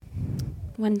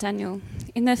1 Daniel.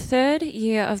 In the 3rd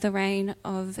year of the reign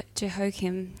of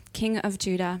Jehoiakim, king of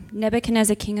Judah,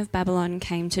 Nebuchadnezzar, king of Babylon,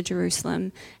 came to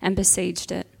Jerusalem and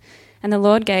besieged it. And the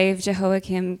Lord gave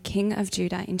Jehoiakim, king of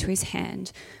Judah, into his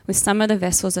hand, with some of the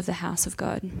vessels of the house of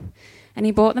God. And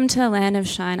he brought them to the land of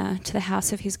Shinar, to the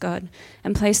house of his God,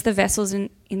 and placed the vessels in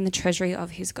the treasury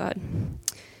of his God.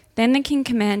 Then the king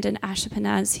commanded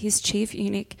Ashpenaz, his chief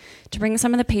eunuch, to bring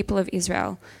some of the people of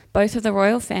Israel, both of the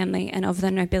royal family and of the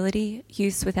nobility,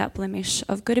 youths without blemish,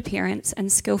 of good appearance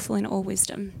and skillful in all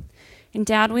wisdom,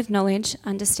 endowed with knowledge,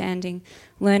 understanding,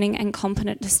 learning, and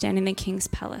competent to stand in the king's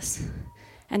palace,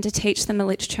 and to teach them the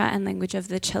literature and language of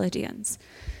the Chaldeans.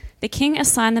 The king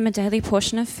assigned them a daily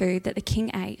portion of food that the king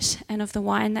ate and of the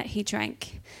wine that he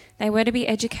drank. They were to be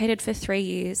educated for 3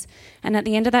 years, and at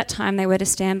the end of that time they were to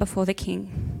stand before the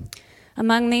king.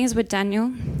 Among these were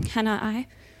Daniel, Hanani,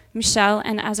 Mishael,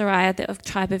 and Azariah of the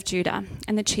tribe of Judah,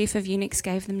 and the chief of eunuchs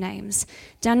gave them names.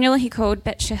 Daniel he called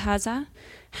Belshazzar,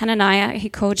 Hananiah he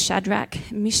called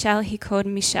Shadrach, Mishael he called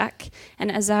Meshach,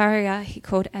 and Azariah he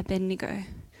called Abednego.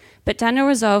 But Daniel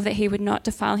resolved that he would not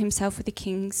defile himself with the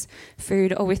king's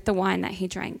food or with the wine that he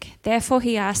drank. Therefore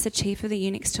he asked the chief of the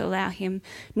eunuchs to allow him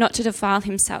not to defile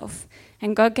himself.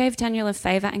 And God gave Daniel a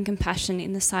favour and compassion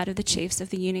in the sight of the chiefs of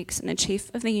the eunuchs. And the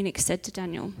chief of the eunuchs said to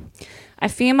Daniel, I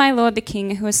fear my lord the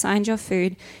king, who assigned your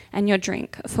food and your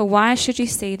drink. For why should you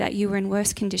see that you were in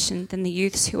worse condition than the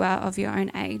youths who are of your own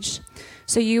age?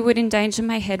 So you would endanger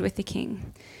my head with the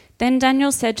king. Then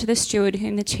Daniel said to the steward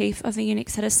whom the chief of the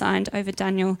eunuchs had assigned over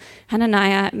Daniel,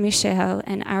 Hananiah, Mishael,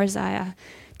 and Azariah,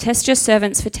 test your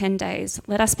servants for 10 days.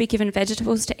 Let us be given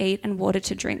vegetables to eat and water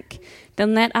to drink.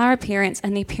 Then let our appearance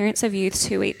and the appearance of youths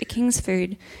who eat the king's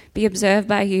food be observed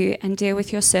by you, and deal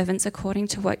with your servants according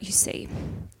to what you see.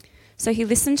 So he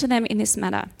listened to them in this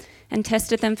matter and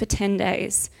tested them for 10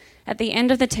 days. At the end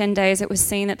of the 10 days, it was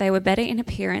seen that they were better in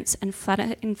appearance and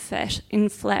flatter in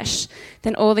flesh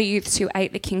than all the youths who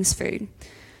ate the king's food.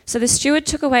 So the steward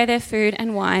took away their food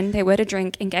and wine they were to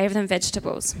drink and gave them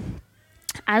vegetables.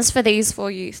 As for these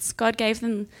 4 youths, God gave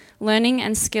them learning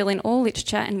and skill in all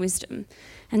literature and wisdom.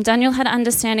 And Daniel had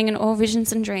understanding in all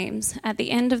visions and dreams. At the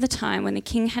end of the time, when the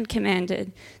king had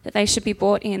commanded that they should be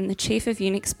brought in, the chief of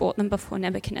eunuchs brought them before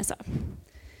Nebuchadnezzar.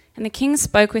 And the king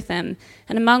spoke with them,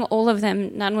 and among all of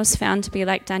them none was found to be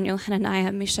like Daniel,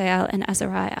 Hananiah, Mishael, and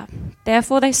Azariah.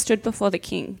 Therefore they stood before the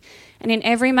king, and in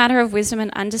every matter of wisdom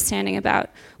and understanding about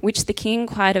which the king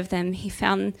inquired of them, he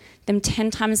found them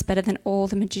 10 times better than all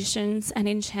the magicians and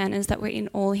enchanters that were in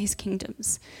all his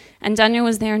kingdoms. And Daniel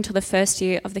was there until the 1st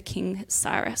year of the king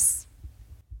Cyrus.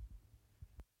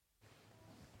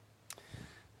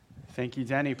 Thank you,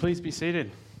 Danny. Please be seated.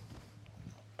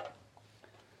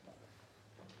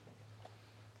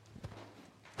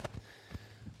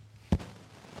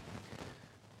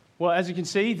 Well, as you can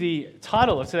see, the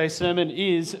title of today's sermon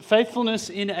is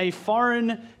Faithfulness in a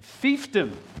Foreign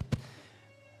Fiefdom.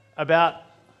 About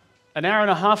an hour and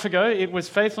a half ago, it was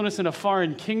Faithfulness in a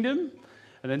Foreign Kingdom.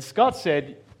 And then Scott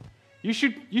said, you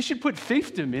should put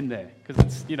Fiefdom in there, because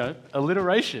it's,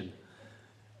 alliteration.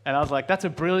 And I was like, that's a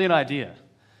brilliant idea.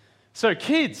 So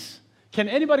kids, can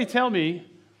anybody tell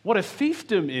me what a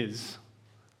fiefdom is?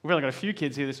 We've only got a few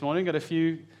kids here this morning, got a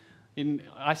few in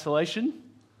isolation.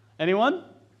 Anyone?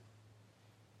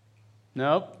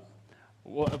 Nope.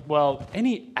 Well,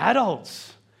 any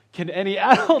adults? Can any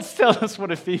adults tell us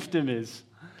what a fiefdom is?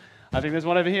 I think there's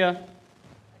one over here.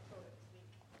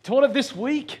 Taught it this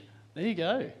week. There you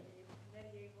go.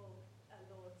 Medieval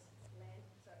lords' land.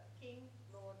 So king,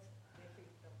 lords,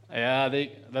 their fiefdom.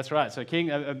 Yeah, that's right. So king,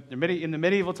 in the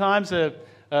medieval times,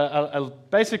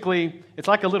 basically, it's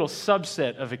like a little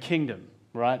subset of a kingdom,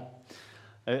 right?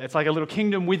 It's like a little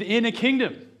kingdom within a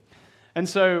kingdom. And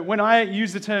so when I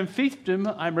use the term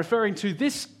fiefdom, I'm referring to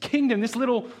this kingdom, this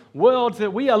little world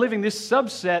that we are living, this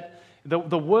subset,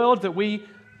 the world that we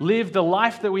live, the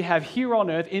life that we have here on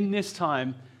earth in this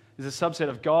time is a subset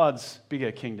of God's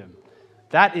bigger kingdom.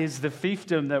 That is the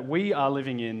fiefdom that we are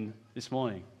living in this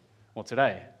morning, or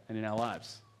today, and in our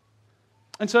lives.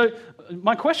 And so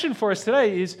my question for us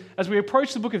today is, as we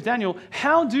approach the book of Daniel,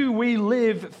 how do we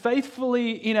live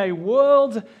faithfully in a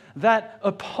world that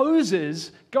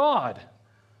opposes God?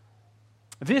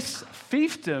 This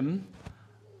fiefdom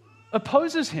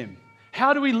opposes him.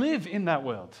 How do we live in that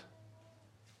world?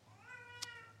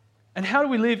 And how do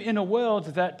we live in a world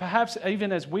that perhaps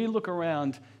even as we look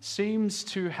around seems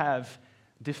to have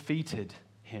defeated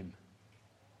him?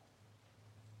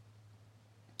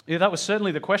 Yeah, that was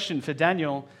certainly the question for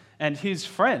Daniel and his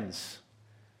friends.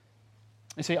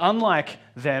 You see, unlike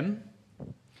them,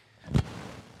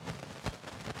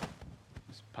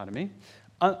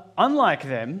 unlike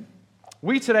them,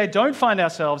 We today don't find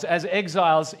ourselves as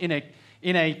exiles in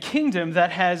a kingdom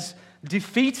that has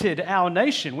defeated our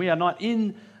nation. We are not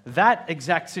in that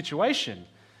exact situation.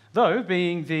 Though,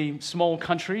 being the small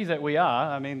country that we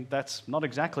are, I mean, that's not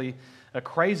exactly a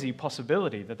crazy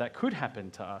possibility that could happen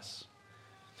to us.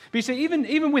 But you see,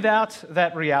 even without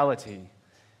that reality,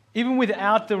 even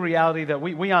without the reality that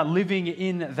we aren't living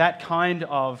in that kind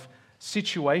of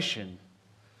situation,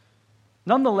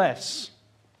 nonetheless,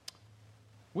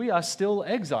 we are still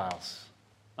exiles,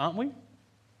 aren't we?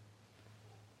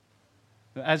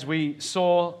 As we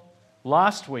saw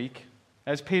last week,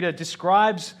 as Peter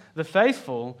describes the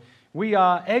faithful, we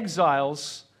are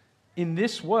exiles in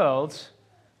this world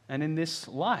and in this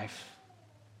life.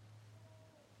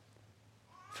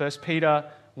 1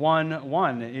 Peter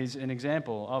 1:1 is an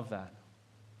example of that.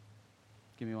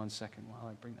 Give me 1 second while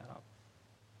I bring that up.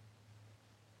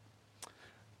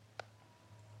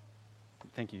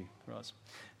 Thank you, Roz.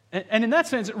 And in that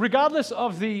sense, regardless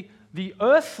of the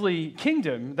earthly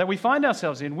kingdom that we find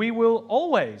ourselves in, we will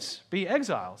always be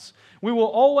exiles. We will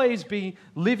always be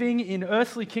living in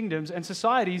earthly kingdoms and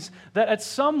societies that at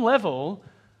some level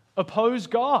oppose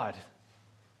God.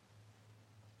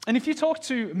 And if you talk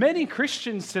to many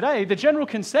Christians today, the general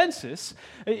consensus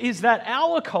is that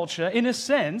our culture, in a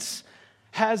sense,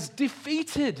 has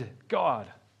defeated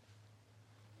God.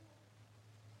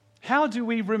 How do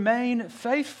we remain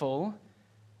faithful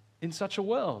in such a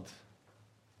world?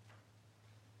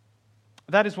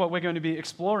 That is what we're going to be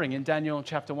exploring in Daniel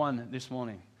chapter 1 this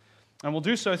morning. And we'll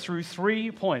do so through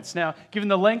 3 points. Now, given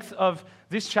the length of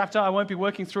this chapter, I won't be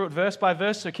working through it verse by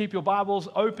verse, so keep your Bibles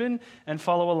open and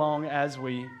follow along as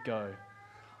we go.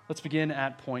 Let's begin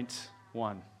at point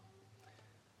 1.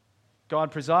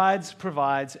 God presides,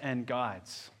 provides, and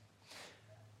guides.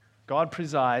 God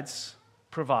presides,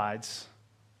 provides,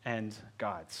 and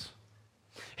guides.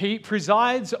 He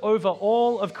presides over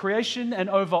all of creation and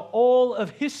over all of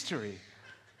history.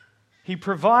 He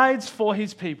provides for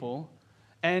his people,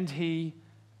 and he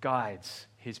guides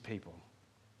his people.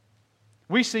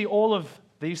 We see all of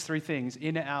these 3 things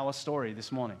in our story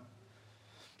this morning.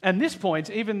 And this point,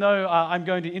 even though I'm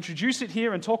going to introduce it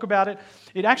here and talk about it,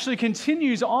 it actually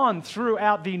continues on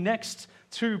throughout the next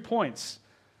 2 points.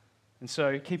 And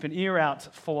so keep an ear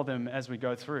out for them as we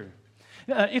go through.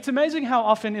 It's amazing how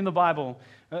often in the Bible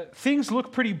things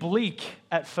look pretty bleak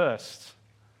at first.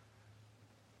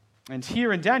 And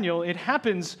here in Daniel, it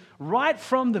happens right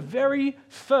from the very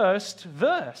first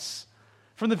verse,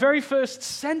 from the very first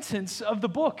sentence of the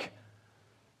book.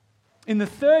 In the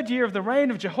 3rd year of the reign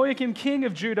of Jehoiakim, king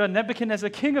of Judah, Nebuchadnezzar,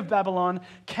 king of Babylon,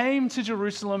 came to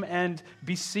Jerusalem and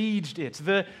besieged it.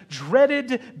 The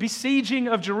dreaded besieging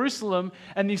of Jerusalem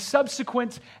and the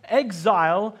subsequent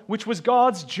exile, which was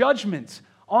God's judgment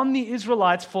on the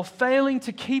Israelites for failing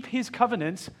to keep his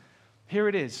covenant, here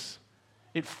it is.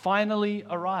 It finally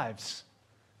arrives.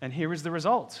 And here is the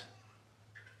result.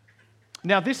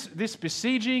 Now, this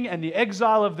besieging and the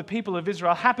exile of the people of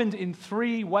Israel happened in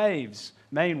 3 waves,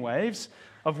 main waves,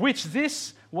 of which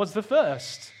this was the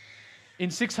first.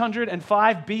 In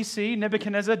 605 BC,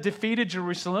 Nebuchadnezzar defeated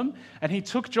Jerusalem, and he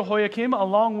took Jehoiakim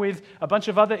along with a bunch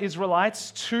of other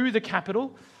Israelites to the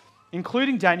capital,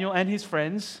 including Daniel and his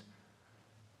friends.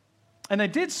 And they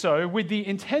did so with the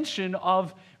intention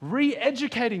of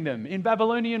re-educating them in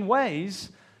Babylonian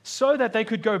ways so that they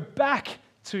could go back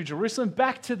to Jerusalem,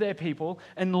 back to their people,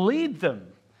 and lead them.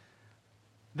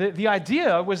 The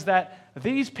idea was that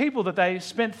these people that they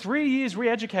spent 3 years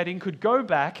re-educating could go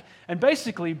back and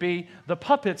basically be the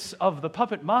puppets of the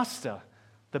puppet master,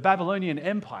 the Babylonian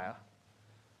Empire.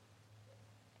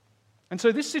 And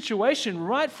so this situation,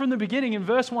 right from the beginning in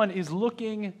verse 1, is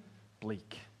looking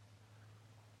bleak.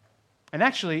 And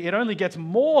actually, it only gets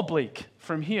more bleak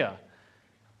from here.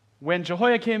 When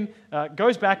Jehoiakim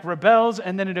goes back, rebels,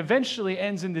 and then it eventually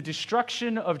ends in the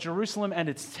destruction of Jerusalem and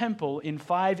its temple in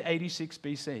 586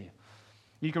 BC.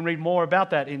 You can read more about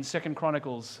that in 2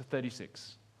 Chronicles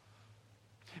 36.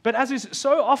 But as is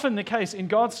so often the case in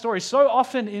God's story, so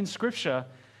often in Scripture,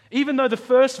 even though the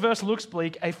first verse looks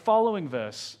bleak, a following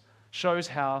verse shows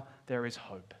how there is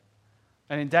hope.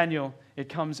 And in Daniel, it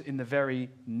comes in the very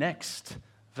next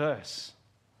verse.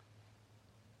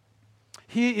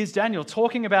 Here is Daniel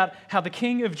talking about how the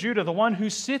king of Judah, the one who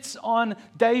sits on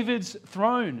David's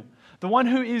throne, the one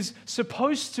who is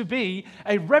supposed to be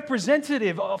a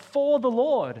representative for the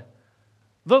Lord.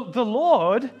 The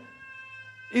Lord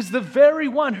is the very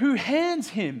one who hands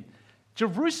him,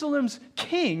 Jerusalem's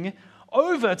king,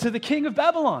 over to the king of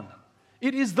Babylon.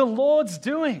 It is the Lord's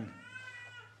doing.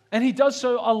 And he does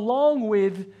so along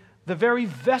with the very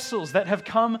vessels that have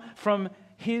come from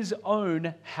his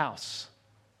own house.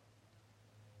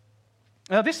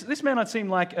 Now, this may not seem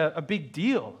like a big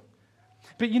deal,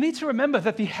 but you need to remember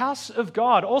that the house of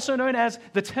God, also known as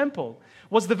the temple,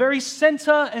 was the very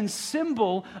center and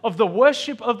symbol of the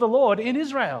worship of the Lord in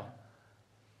Israel.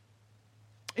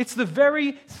 It's the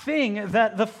very thing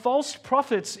that the false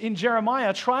prophets in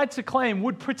Jeremiah tried to claim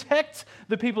would protect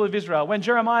the people of Israel when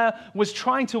Jeremiah was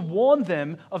trying to warn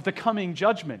them of the coming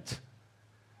judgment.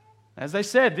 As they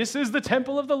said, this is the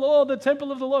temple of the Lord, the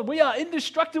temple of the Lord. We are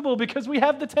indestructible because we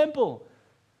have the temple.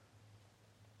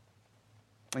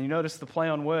 And you notice the play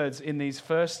on words in these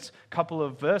first couple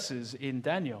of verses in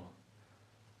Daniel.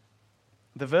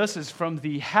 The verses from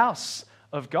the house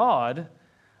of God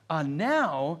are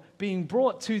now being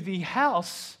brought to the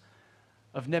house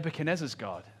of Nebuchadnezzar's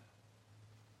God.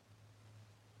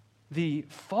 The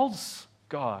false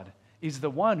God is the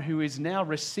one who is now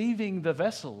receiving the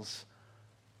vessels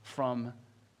from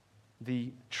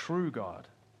the true God.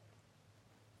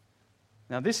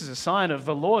 Now, this is a sign of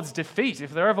the Lord's defeat,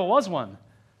 if there ever was one.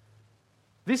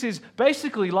 This is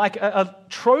basically like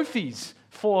trophies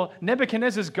for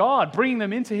Nebuchadnezzar's God, bringing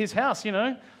them into his house,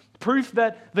 proof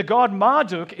that the God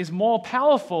Marduk is more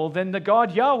powerful than the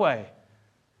God Yahweh.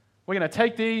 We're going to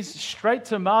take these straight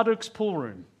to Marduk's pool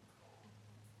room.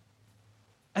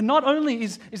 And not only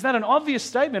is that an obvious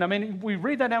statement, I mean, we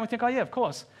read that now and we think, oh yeah, of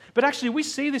course. But actually we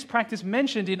see this practice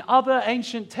mentioned in other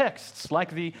ancient texts,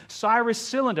 like the Cyrus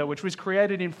cylinder, which was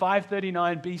created in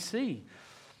 539 BC.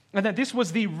 And that this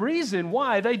was the reason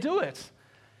why they do it.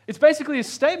 It's basically a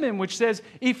statement which says,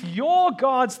 if your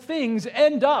God's things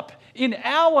end up in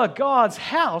our God's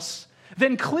house,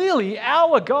 then clearly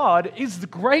our God is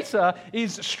greater,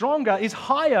 is stronger, is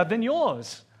higher than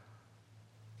yours.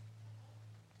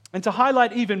 And to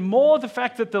highlight even more the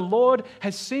fact that the Lord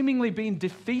has seemingly been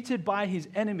defeated by his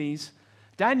enemies,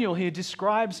 Daniel here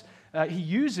describes, he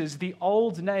uses the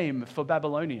old name for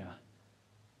Babylonia,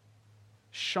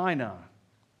 Shinar.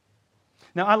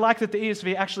 Now, I like that the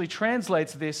ESV actually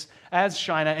translates this as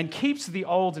Shinar and keeps the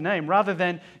old name rather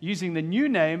than using the new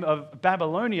name of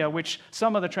Babylonia, which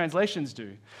some other translations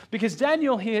do. Because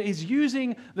Daniel here is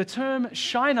using the term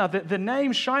Shinar, the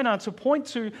name Shinar, to point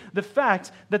to the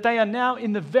fact that they are now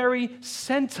in the very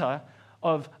center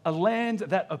of a land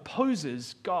that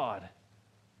opposes God.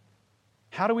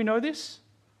 How do we know this?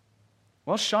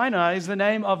 Well, Shinar is the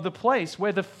name of the place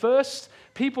where the first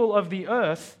people of the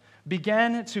earth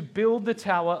began to build the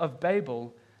Tower of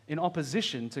Babel in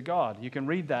opposition to God. You can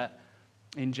read that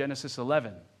in Genesis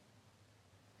 11.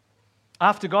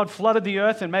 After God flooded the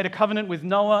earth and made a covenant with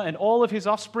Noah and all of his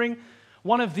offspring,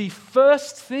 one of the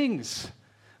first things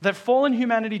that fallen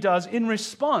humanity does in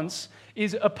response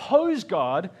is oppose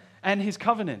God and his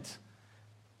covenant.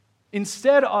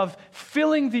 Instead of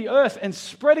filling the earth and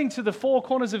spreading to the four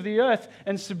corners of the earth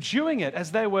and subduing it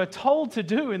as they were told to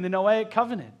do in the Noahic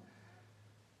covenant.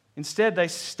 Instead, they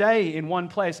stay in one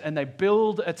place and they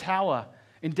build a tower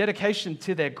in dedication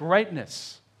to their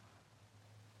greatness.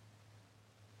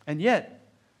 And yet,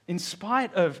 in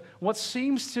spite of what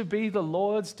seems to be the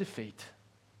Lord's defeat,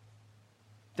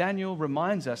 Daniel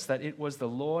reminds us that it was the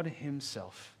Lord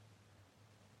himself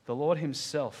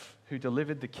who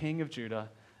delivered the king of Judah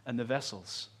and the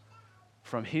vessels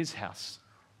from his house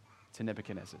to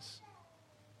Nebuchadnezzar's.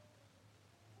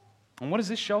 And what does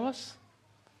this show us?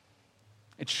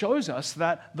 It shows us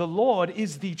that the Lord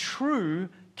is the true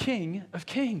King of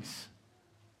Kings.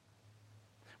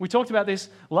 We talked about this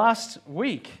last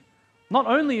week. Not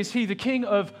only is he the king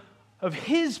of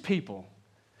his people,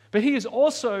 but he is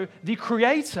also the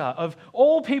creator of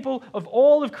all people, of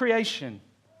all of creation.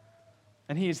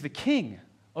 And he is the king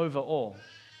over all.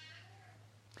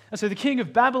 And so the king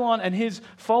of Babylon and his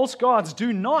false gods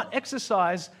do not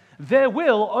exercise their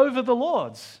will over the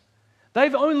Lord's.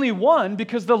 They've only won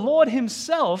because the Lord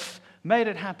himself made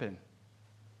it happen.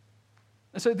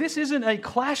 And so this isn't a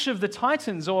clash of the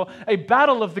titans or a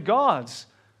battle of the gods.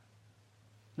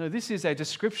 No, this is a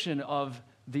description of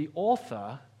the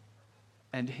author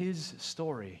and his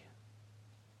story.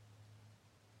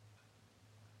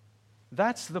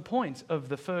 That's the point of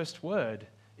the first word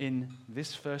in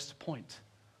this first point.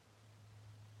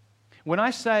 When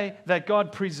I say that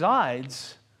God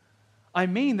presides, I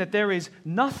mean that there is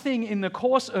nothing in the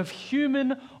course of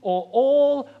human or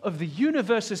all of the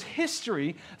universe's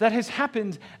history that has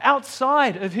happened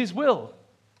outside of his will.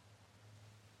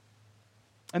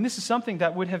 And this is something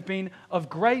that would have been of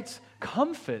great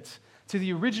comfort to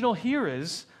the original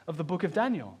hearers of the book of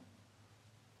Daniel.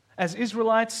 As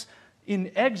Israelites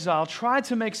in exile tried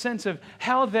to make sense of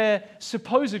how their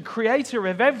supposed creator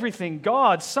of everything,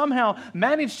 God, somehow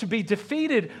managed to be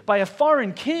defeated by a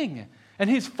foreign king and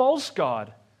his false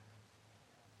god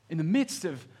in the midst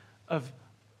of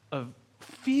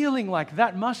feeling like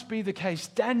that must be the case,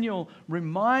 Daniel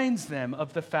reminds them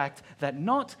of the fact that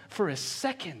not for a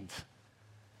second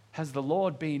has the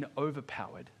Lord been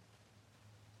overpowered.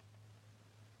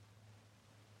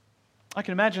 I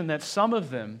can imagine that some of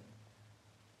them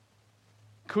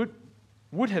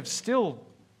would have still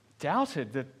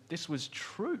doubted that this was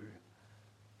true.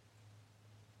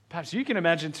 Perhaps you can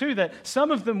imagine too that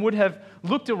some of them would have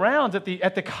looked around at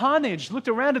the carnage, looked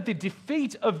around at the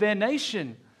defeat of their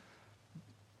nation,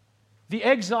 the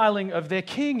exiling of their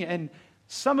king and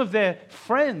some of their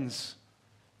friends,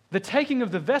 the taking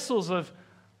of the vessels of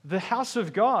the house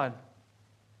of God.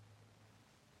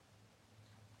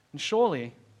 And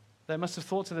surely they must have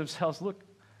thought to themselves, look,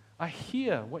 I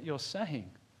hear what you're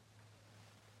saying,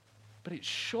 but it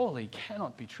surely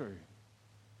cannot be true.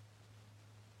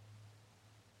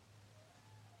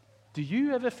 Do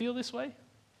you ever feel this way?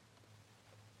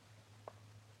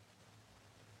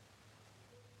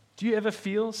 Do you ever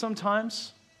feel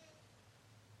sometimes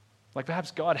like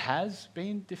perhaps God has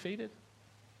been defeated?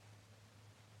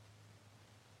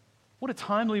 What a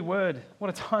timely word, what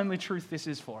a timely truth this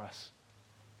is for us.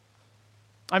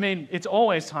 I mean, it's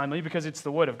always timely because it's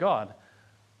the word of God.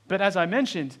 But as I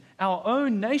mentioned, our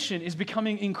own nation is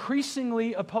becoming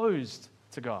increasingly opposed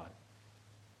to God.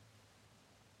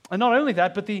 And not only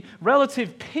that, but the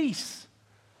relative peace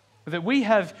that we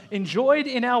have enjoyed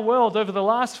in our world over the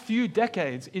last few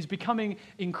decades is becoming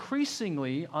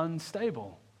increasingly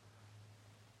unstable.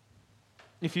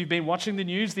 If you've been watching the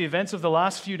news, the events of the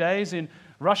last few days in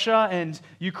Russia and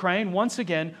Ukraine once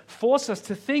again force us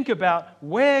to think about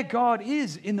where God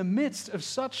is in the midst of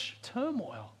such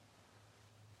turmoil.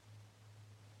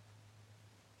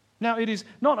 Now, it is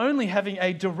not only having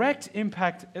a direct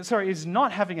impact, is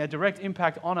not having a direct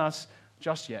impact on us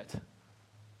just yet.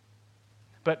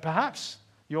 But perhaps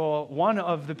you're one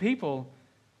of the people,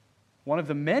 one of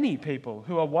the many people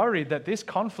who are worried that this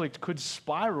conflict could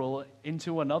spiral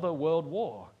into another world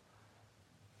war.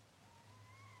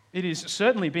 It is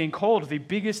certainly being called the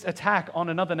biggest attack on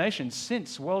another nation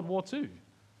since World War II.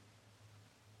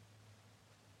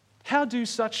 How do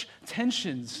such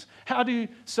tensions, how do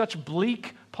such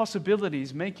bleak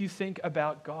possibilities make you think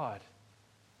about God?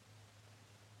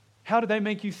 How do they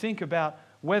make you think about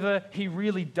whether He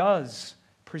really does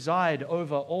preside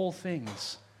over all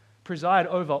things, preside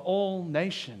over all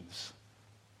nations,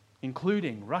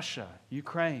 including Russia,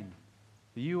 Ukraine,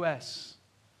 the US?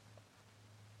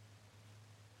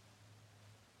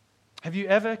 Have you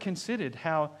ever considered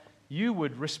how you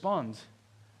would respond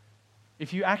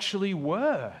if you actually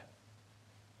were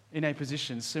in a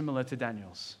position similar to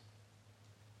Daniel's?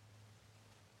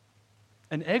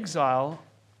 An exile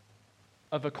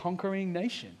of a conquering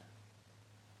nation.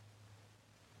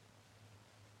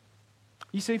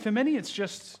 You see, for many, it's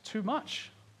just too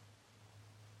much.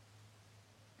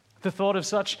 The thought of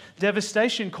such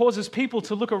devastation causes people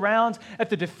to look around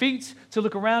at the defeat, to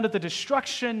look around at the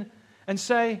destruction, and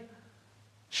say,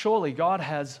 surely God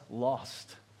has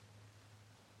lost.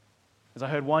 As I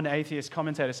heard one atheist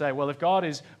commentator say, well, if God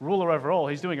is ruler over all,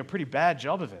 He's doing a pretty bad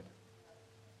job of it.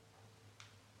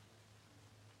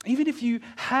 Even if you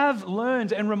have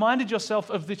learned and reminded yourself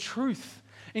of the truth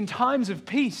in times of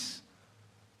peace,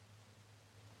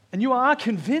 and you are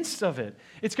convinced of it,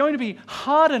 it's going to be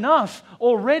hard enough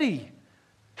already,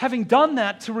 having done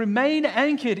that, to remain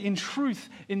anchored in truth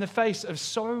in the face of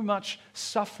so much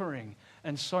suffering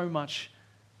and so much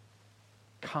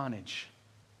carnage.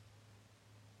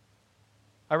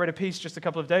 I read a piece just a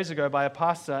couple of days ago by a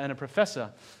pastor and a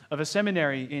professor of a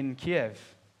seminary in Kiev,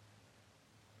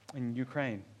 in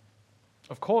Ukraine.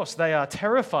 Of course, they are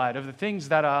terrified of the things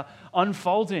that are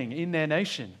unfolding in their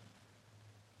nation.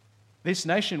 This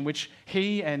nation which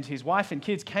he and his wife and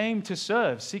kids came to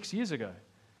serve 6 years ago.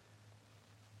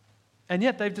 And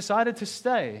yet they've decided to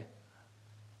stay.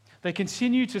 They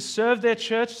continue to serve their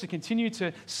church, to continue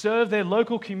to serve their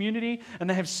local community, and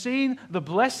they have seen the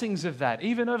blessings of that,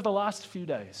 even over the last few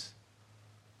days.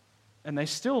 And they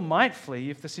still might flee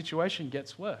if the situation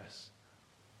gets worse.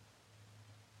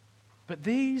 But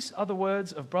these are the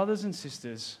words of brothers and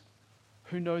sisters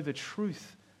who know the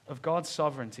truth of God's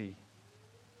sovereignty,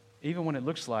 even when it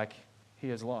looks like He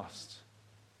has lost.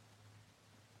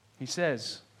 He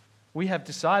says, we have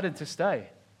decided to stay,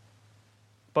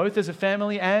 both as a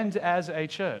family and as a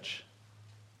church.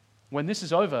 When this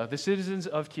is over, the citizens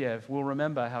of Kiev will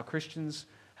remember how Christians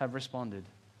have responded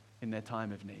in their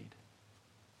time of need.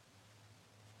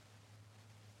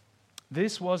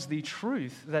 This was the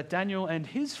truth that Daniel and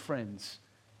his friends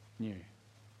knew.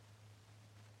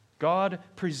 God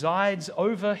presides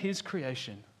over His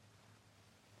creation.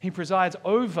 He presides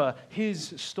over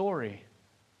His story.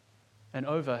 and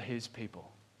over his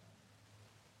people.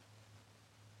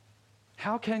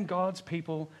 How can God's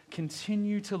people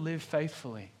continue to live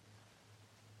faithfully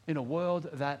in a world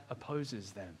that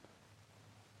opposes them?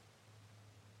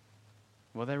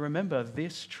 Well, they remember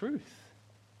this truth.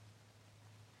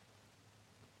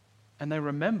 And they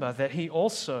remember that he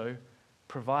also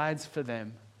provides for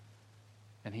them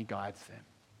and he guides them.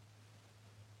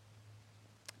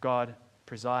 God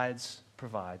presides,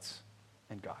 provides,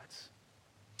 and guides.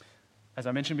 As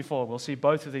I mentioned before, we'll see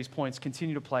both of these points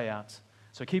continue to play out.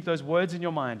 So keep those words in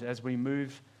your mind as we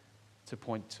move to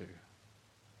point 2.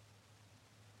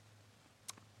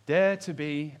 Dare to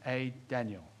be a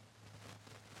Daniel.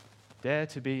 Dare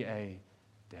to be a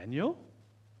Daniel?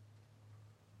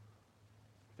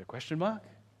 The question mark?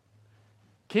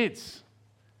 Kids,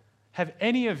 have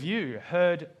any of you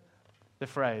heard the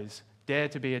phrase, dare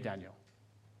to be a Daniel?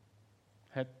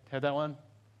 Heard that one?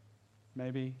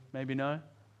 Maybe no?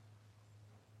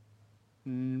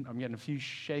 I'm getting a few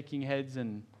shaking heads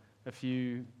and a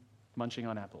few munching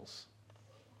on apples.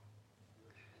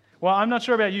 Well, I'm not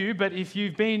sure about you, but if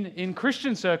you've been in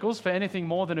Christian circles for anything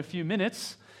more than a few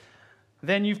minutes,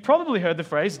 then you've probably heard the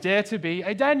phrase, dare to be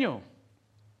a Daniel.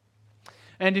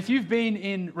 And if you've been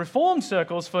in Reformed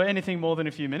circles for anything more than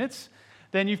a few minutes,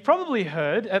 then you've probably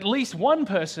heard at least one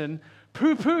person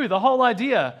poo-poo the whole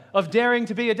idea of daring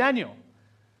to be a Daniel.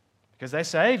 Because they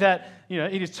say that,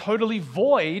 it is totally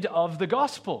void of the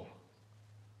gospel.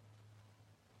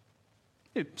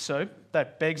 So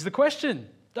that begs the question,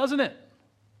 doesn't it?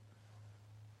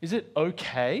 Is it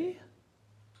okay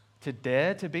to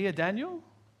dare to be a Daniel?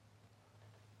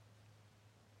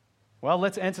 Well,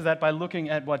 let's answer that by looking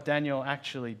at what Daniel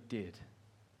actually did.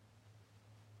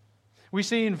 We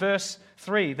see in verse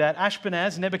 3 that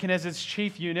Ashpenaz, Nebuchadnezzar's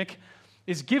chief eunuch,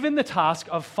 is given the task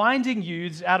of finding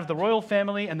youths out of the royal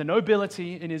family and the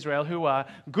nobility in Israel who are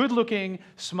good-looking,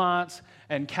 smart,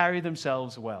 and carry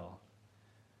themselves well.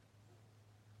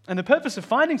 And the purpose of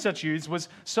finding such youths was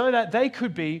so that they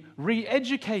could be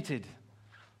re-educated.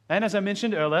 And as I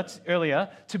mentioned earlier,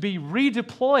 to be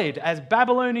redeployed as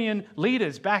Babylonian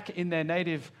leaders back in their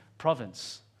native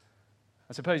province.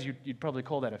 I suppose you'd probably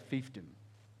call that a fiefdom,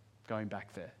 going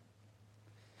back there.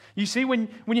 You see, when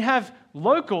you have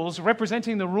locals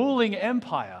representing the ruling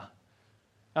empire,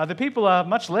 the people are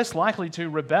much less likely to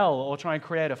rebel or try and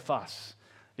create a fuss.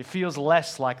 It feels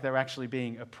less like they're actually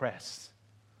being oppressed.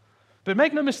 But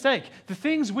make no mistake, the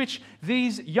things which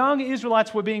these young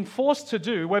Israelites were being forced to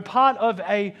do were part of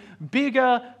a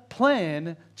bigger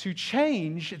plan to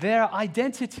change their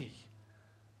identity.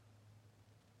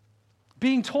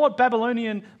 Being taught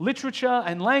Babylonian literature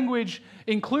and language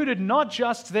included not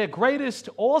just their greatest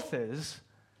authors,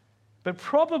 but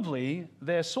probably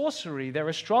their sorcery, their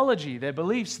astrology, their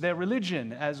beliefs, their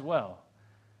religion as well.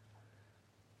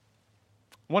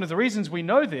 One of the reasons we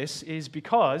know this is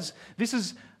because this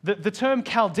is the term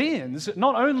Chaldeans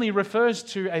not only refers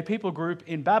to a people group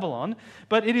in Babylon,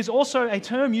 but it is also a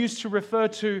term used to refer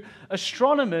to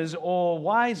astronomers or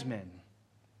wise men.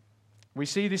 We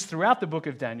see this throughout the book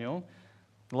of Daniel,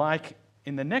 like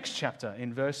in the next chapter,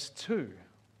 in verse 2.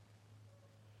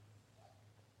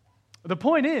 The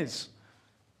point is,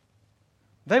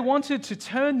 they wanted to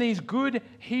turn these good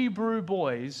Hebrew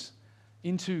boys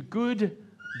into good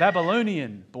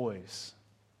Babylonian boys.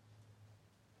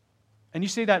 And you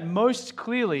see that most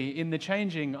clearly in the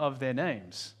changing of their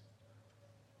names.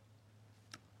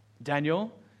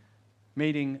 Daniel,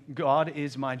 meaning God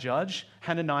is my judge.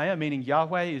 Hananiah, meaning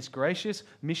Yahweh is gracious.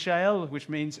 Mishael, which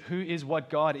means who is what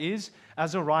God is.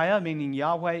 Azariah, meaning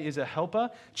Yahweh is a helper.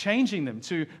 Changing them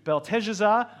to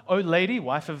Belteshazzar, O lady,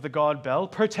 wife of the god Bel,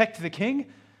 protect the king.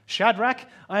 Shadrach,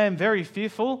 I am very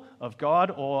fearful of God,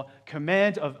 or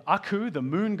command of Aku, the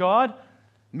moon god.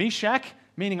 Meshach,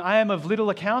 meaning I am of little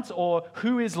account, or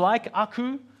who is like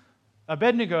Aku.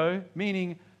 Abednego,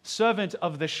 meaning servant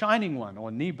of the shining one,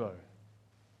 or Nebo.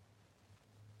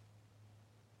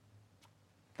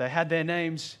 They had their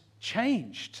names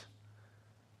changed,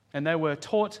 and they were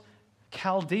taught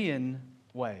Chaldean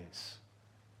ways.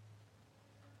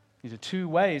 These are two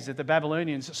ways that the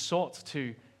Babylonians sought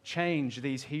to change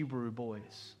these Hebrew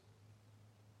boys.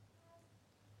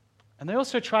 And they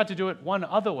also tried to do it one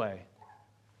other way,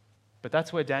 but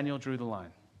that's where Daniel drew the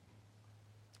line.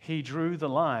 He drew the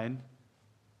line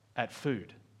at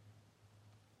food.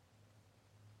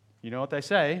 You know what they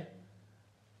say?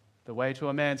 The way to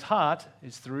a man's heart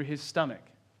is through his stomach.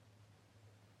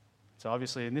 So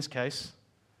obviously in this case,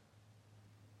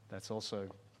 that's also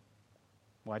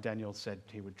why Daniel said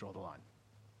he would draw the line.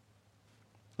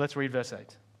 Let's read verse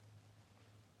 8.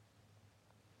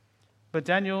 But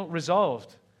Daniel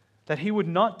resolved that he would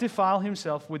not defile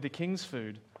himself with the king's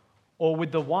food or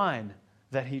with the wine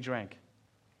that he drank.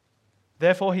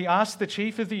 Therefore he asked the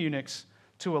chief of the eunuchs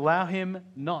to allow him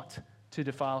not to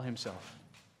defile himself.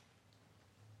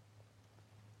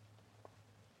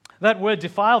 That word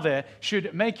defile there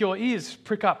should make your ears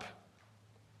prick up.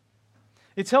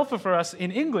 It's helpful for us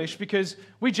in English because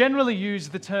we generally use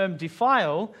the term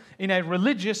defile in a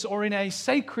religious or in a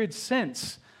sacred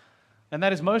sense. And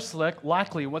that is most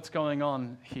likely what's going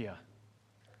on here.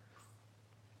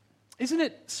 Isn't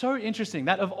it so interesting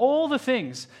that of all the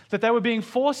things that they were being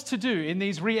forced to do in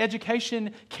these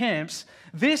re-education camps,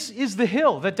 this is the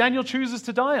hill that Daniel chooses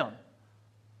to die on?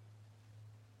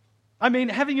 I mean,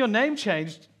 having your name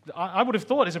changed, I would have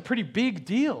thought, is a pretty big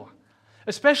deal,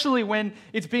 especially when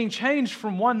it's being changed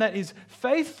from one that is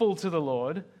faithful to the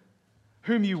Lord,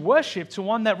 whom you worship, to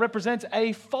one that represents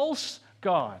a false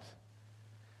god.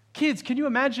 Kids, can you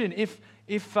imagine if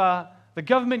the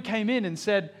government came in and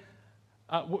said,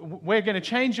 we're going to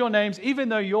change your names, even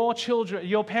though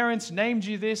your parents named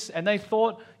you this, and they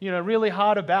thought, really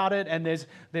hard about it, and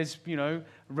there's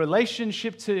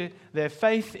relationship to their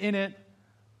faith in it,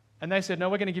 and they said, no,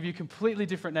 we're going to give you completely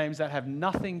different names that have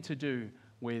nothing to do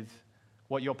with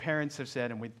what your parents have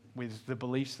said and with the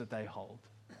beliefs that they hold.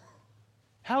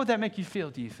 How would that make you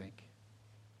feel, do you think?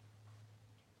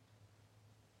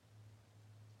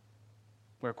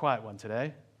 We're a quiet one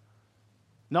today.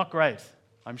 Not great,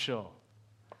 I'm sure.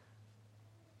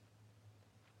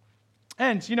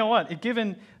 And you know what?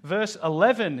 Given verse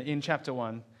 11 in chapter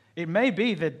 1, it may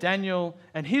be that Daniel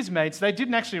and his mates, they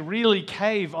didn't actually really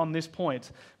cave on this point,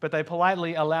 but they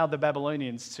politely allowed the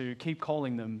Babylonians to keep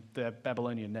calling them their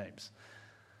Babylonian names.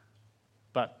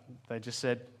 But they just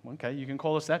said, okay, you can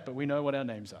call us that, but we know what our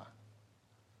names are.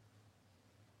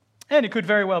 And it could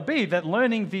very well be that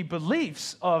learning the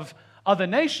beliefs of other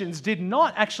nations did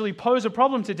not actually pose a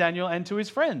problem to Daniel and to his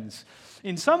friends.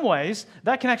 In some ways,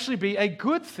 that can actually be a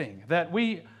good thing that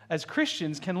we as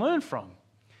Christians can learn from.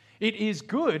 It is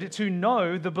good to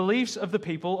know the beliefs of the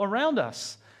people around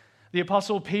us. The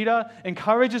Apostle Peter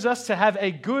encourages us to have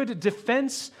a good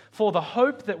defense for the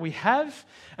hope that we have.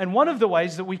 And one of the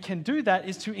ways that we can do that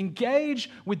is to engage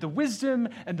with the wisdom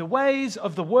and the ways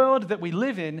of the world that we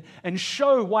live in and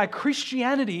show why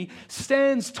Christianity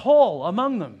stands tall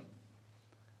among them.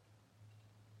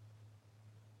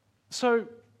 So,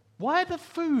 why the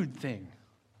food thing?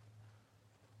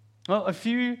 Well, a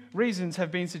few reasons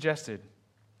have been suggested.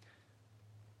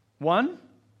 One,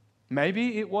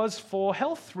 maybe it was for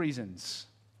health reasons.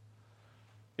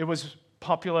 It was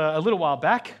popular a little while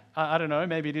back. I don't know,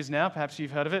 maybe it is now. Perhaps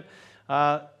you've heard of it.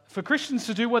 For Christians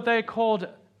to do what they called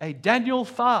a Daniel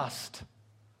fast.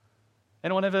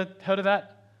 Anyone ever heard of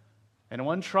that?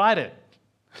 Anyone tried it?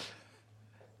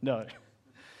 No.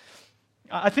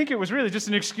 I think it was really just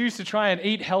an excuse to try and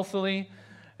eat healthily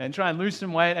and try and lose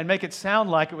some weight and make it sound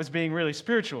like it was being really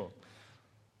spiritual.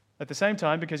 At the same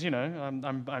time, because,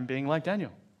 I'm being like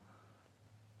Daniel.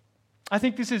 I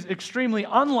think this is extremely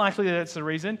unlikely that it's the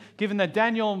reason, given that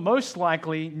Daniel most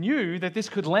likely knew that this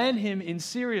could land him in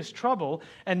serious trouble,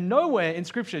 and nowhere in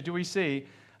Scripture do we see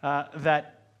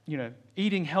that,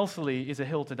 eating healthily is a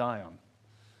hill to die on.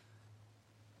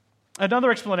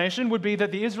 Another explanation would be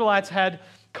that the Israelites had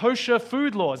kosher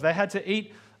food laws. They had to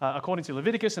eat, according to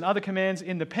Leviticus and other commands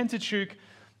in the Pentateuch,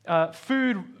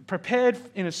 food prepared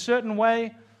in a certain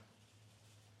way.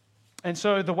 And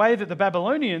so the way that the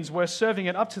Babylonians were serving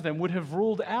it up to them would have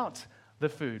ruled out the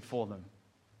food for them.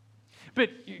 But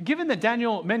given that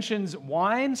Daniel mentions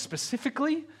wine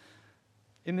specifically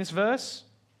in this verse,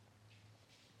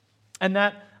 and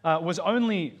that wine was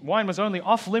only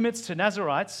off limits to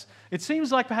Nazarites, it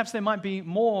seems like perhaps there might be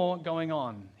more going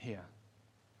on here.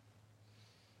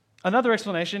 Another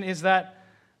explanation is that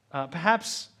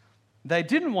perhaps they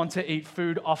didn't want to eat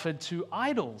food offered to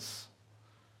idols.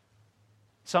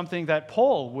 Something that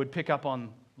Paul would pick up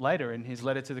on later in his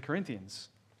letter to the Corinthians.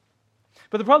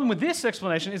 But the problem with this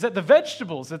explanation is that the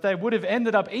vegetables that they would have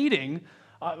ended up eating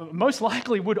most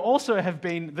likely would also have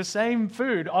been the same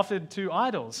food offered to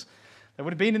idols. They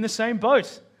would have been in the same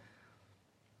boat.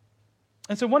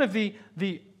 And so one of the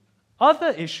other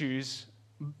issues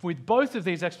with both of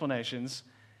these explanations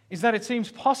is that it seems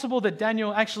possible that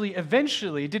Daniel actually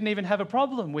eventually didn't even have a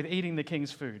problem with eating the king's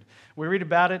food. We read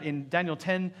about it in Daniel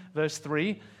 10, verse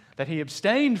 3, that he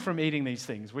abstained from eating these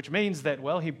things, which means that,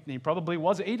 well, he probably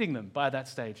was eating them by that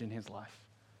stage in his life.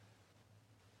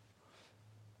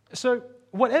 So,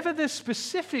 whatever the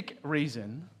specific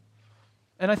reason,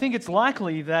 and I think it's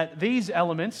likely that these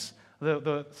elements,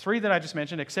 the three that I just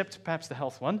mentioned, except perhaps the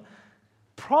health one,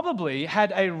 probably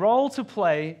had a role to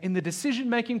play in the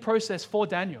decision-making process for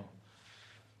Daniel.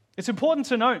 It's important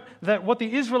to note that what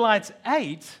the Israelites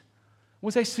ate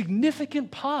was a significant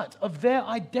part of their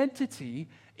identity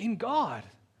in God.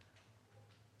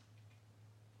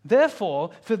 Therefore,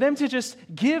 for them to just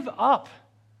give up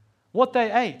what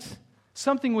they ate,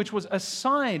 something which was a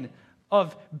sign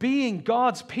of being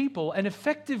God's people and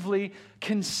effectively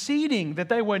conceding that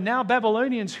they were now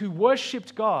Babylonians who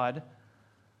worshipped God,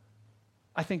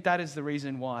 I think that is the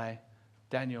reason why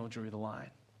Daniel drew the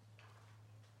line.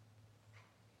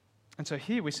 And so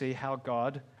here we see how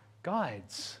God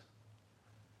guides,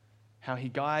 how he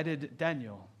guided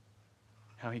Daniel,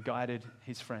 how he guided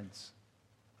his friends.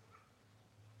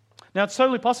 Now, it's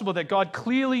totally possible that God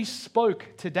clearly spoke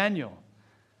to Daniel,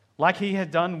 like he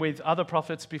had done with other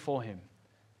prophets before him.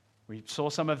 We saw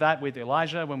some of that with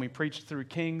Elijah when we preached through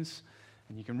Kings,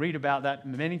 and you can read about that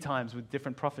many times with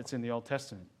different prophets in the Old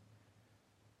Testament.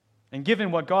 And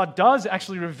given what God does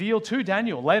actually reveal to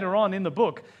Daniel later on in the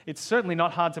book, it's certainly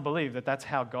not hard to believe that that's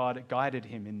how God guided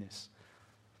him in this.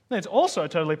 And it's also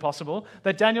totally possible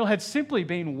that Daniel had simply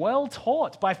been well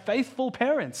taught by faithful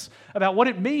parents about what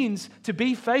it means to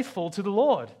be faithful to the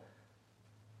Lord.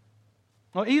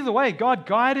 Well, either way, God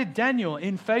guided Daniel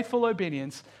in faithful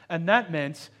obedience, and that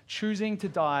meant choosing to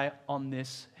die on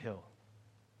this hill.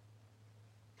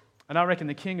 And I reckon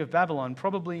the king of Babylon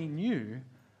probably knew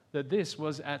that this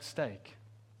was at stake.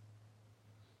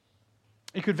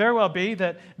 It could very well be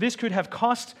that this could have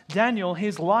cost Daniel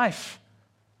his life.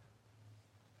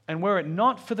 And were it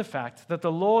not for the fact that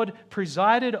the Lord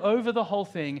presided over the whole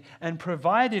thing and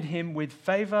provided him with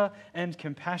favor and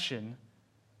compassion,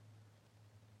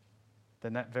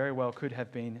 then that very well could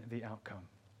have been the outcome.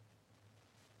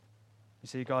 You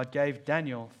see, God gave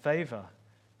Daniel favor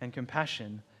and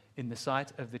compassion in the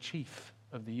sight of the chief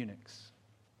of the eunuchs.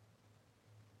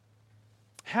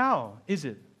 How is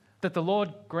it that the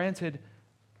Lord granted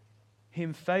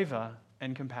him favor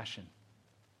and compassion?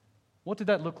 What did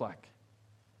that look like?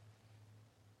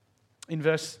 In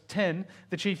verse 10,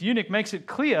 the chief eunuch makes it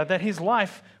clear that his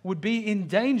life would be in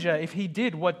danger if he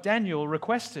did what Daniel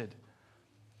requested.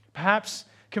 Perhaps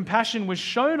compassion was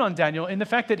shown on Daniel in the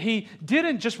fact that he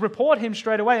didn't just report him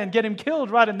straight away and get him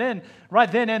killed right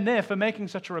then and there for making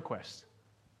such a request.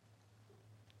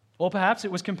 Or perhaps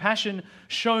it was compassion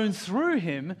shown through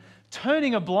him,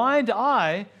 turning a blind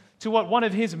eye to what one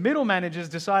of his middle managers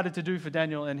decided to do for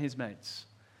Daniel and his mates.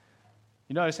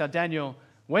 You notice how Daniel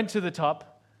went to the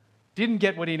top, didn't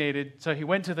get what he needed, so he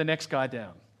went to the next guy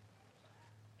down,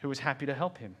 who was happy to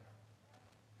help him.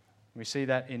 We see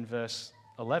that in verse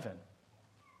 11.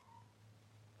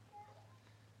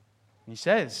 He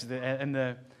says, and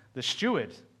the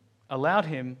steward allowed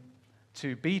him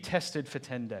to be tested for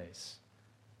 10 days.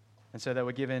 And so they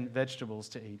were given vegetables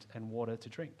to eat and water to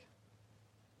drink.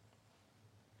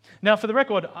 Now, for the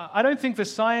record, I don't think the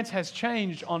science has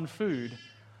changed on food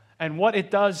and what it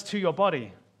does to your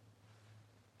body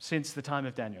since the time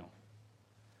of Daniel.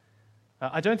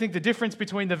 I don't think the difference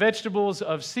between the vegetables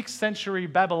of 6th century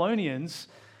Babylonians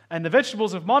and the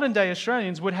vegetables of modern day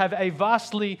Australians would have a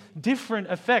vastly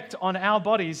different effect on our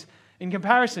bodies in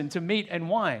comparison to meat and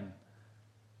wine.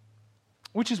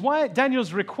 Which is why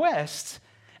Daniel's request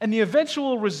and the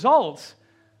eventual result,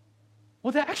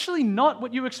 well, they're actually not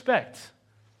what you expect.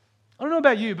 I don't know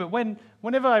about you, but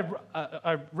whenever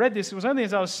I read this, it was only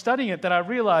as I was studying it that I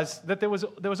realized that there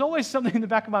was always something in the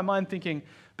back of my mind thinking,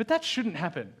 but that shouldn't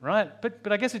happen, right?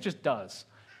 But I guess it just does.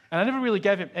 And I never really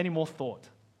gave it any more thought.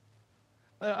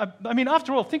 I mean,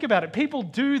 after all, think about it. People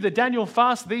do the Daniel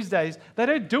fast these days. They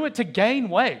don't do it to gain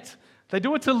weight. They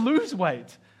do it to lose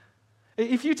weight.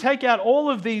 If you take out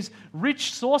all of these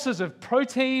rich sources of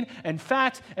protein and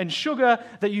fat and sugar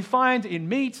that you find in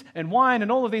meat and wine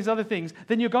and all of these other things,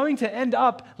 then you're going to end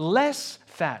up less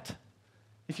fat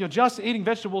if you're just eating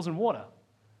vegetables and water.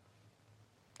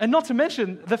 And not to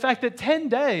mention the fact that 10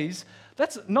 days,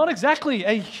 that's not exactly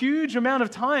a huge amount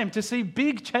of time to see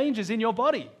big changes in your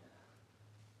body.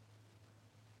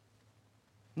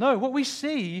 No, what we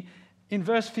see in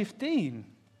verse 15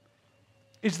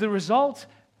 is the result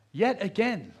yet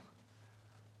again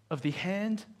of the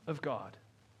hand of God.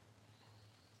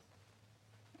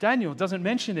 Daniel doesn't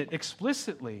mention it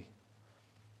explicitly,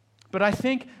 but I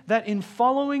think that in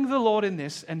following the Lord in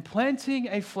this and planting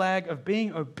a flag of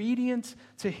being obedient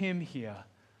to him here,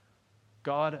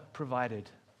 God provided.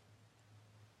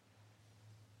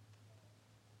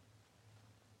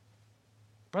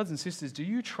 Brothers and sisters, do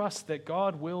you trust that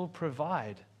God will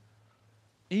provide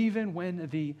even when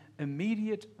the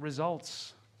immediate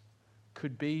results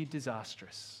could be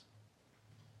disastrous?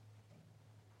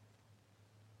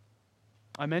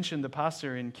 I mentioned the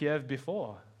pastor in Kiev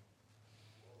before.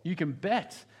 you can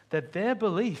bet that their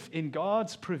belief in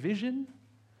God's provision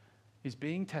is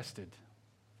being tested.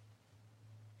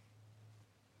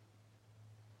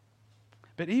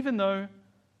 But even though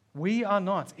we are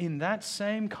not in that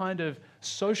same kind of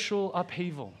social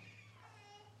upheaval,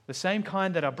 the same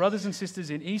kind that our brothers and sisters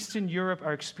in Eastern Europe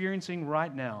are experiencing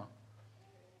right now,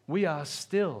 we are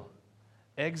still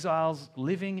exiles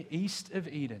living east of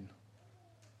Eden,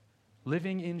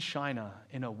 living in China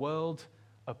in a world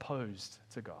opposed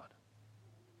to God.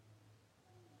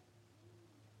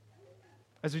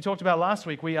 As we talked about last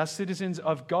week, we are citizens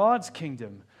of God's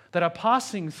kingdom that are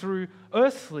passing through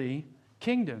earthly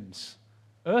kingdoms,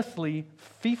 earthly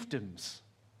fiefdoms.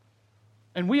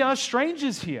 And we are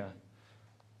strangers here.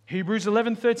 Hebrews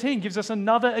 11:13 gives us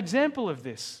another example of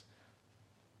this,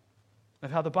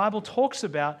 of how the Bible talks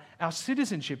about our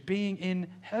citizenship being in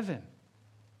heaven.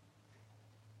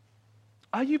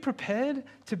 Are you prepared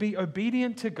to be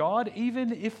obedient to God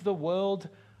even if the world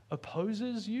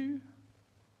opposes you?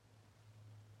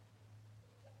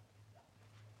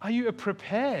 Are you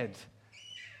prepared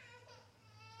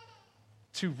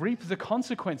to reap the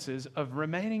consequences of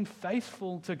remaining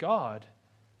faithful to God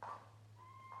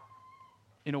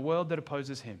in a world that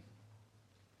opposes Him?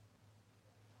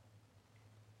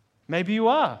 Maybe you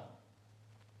are.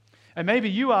 And maybe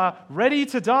you are ready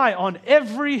to die on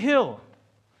every hill.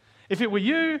 If it were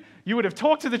you, you would have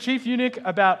talked to the chief eunuch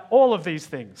about all of these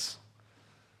things.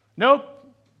 Nope,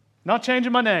 not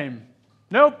changing my name.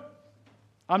 Nope,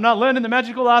 I'm not learning the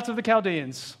magical arts of the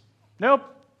Chaldeans. Nope,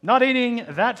 not eating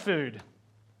that food.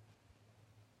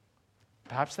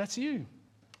 Perhaps that's you.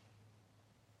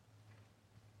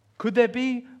 Could there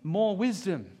be more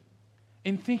wisdom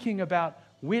in thinking about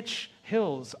which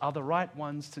hills are the right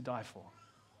ones to die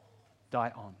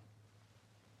on?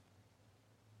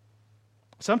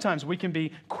 Sometimes we can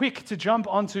be quick to jump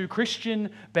onto Christian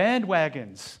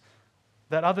bandwagons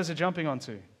that others are jumping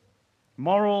onto.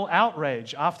 Moral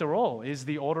outrage, after all, is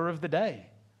the order of the day.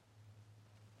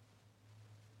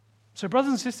 So,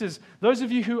 brothers and sisters, those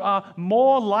of you who are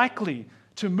more likely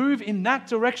to move in that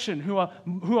direction, who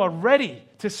are ready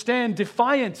to stand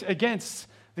defiant against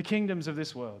the kingdoms of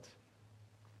this world,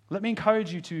 let me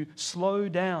encourage you to slow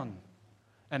down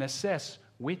and assess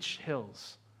which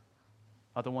hills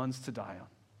are the ones to die on.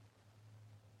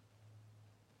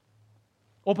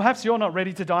 Or perhaps you're not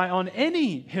ready to die on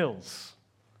any hills.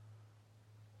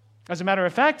 As a matter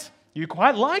of fact, you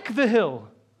quite like the hill.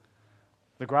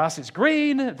 The grass is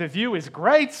green, the view is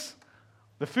great,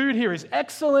 the food here is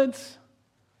excellent.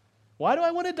 Why do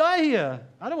I want to die here?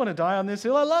 I don't want to die on this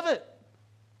hill, I love it.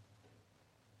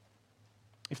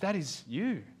 If that is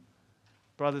you,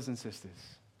 brothers and sisters,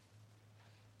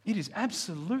 it is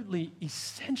absolutely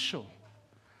essential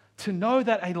to know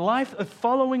that a life of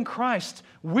following Christ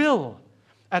will,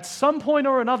 at some point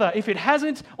or another, if it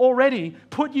hasn't already,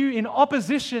 put you in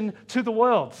opposition to the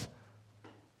world.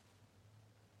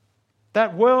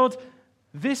 That world,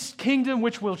 this kingdom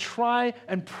which will try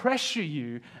and pressure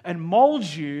you and mold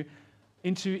you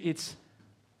into its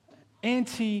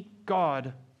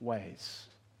anti-God ways.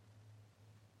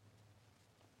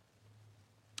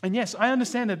 And yes, I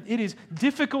understand that it is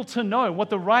difficult to know what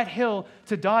the right hill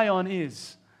to die on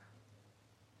is.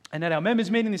 And at our members'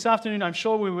 meeting this afternoon, I'm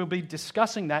sure we will be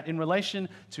discussing that in relation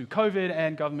to COVID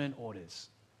and government orders.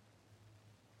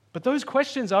 But those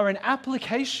questions are an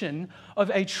application of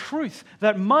a truth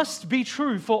that must be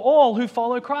true for all who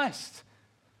follow Christ.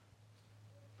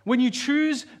 When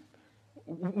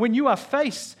you are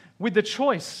faced with the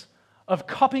choice of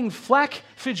copping flack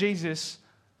for Jesus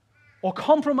or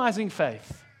compromising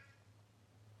faith,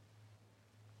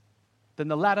 then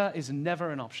the latter is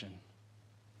never an option.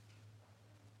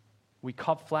 We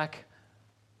cop flack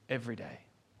every day.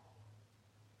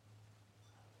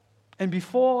 And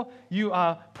before you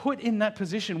are put in that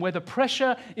position where the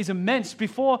pressure is immense,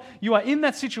 before you are in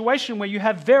that situation where you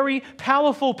have very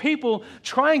powerful people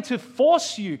trying to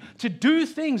force you to do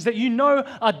things that you know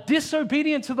are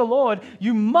disobedient to the Lord,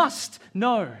 you must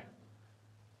know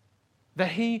that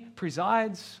He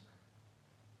presides,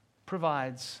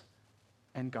 provides,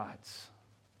 and guides.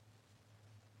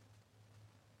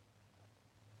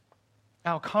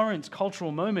 Our current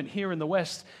cultural moment here in the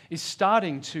West is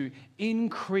starting to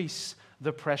increase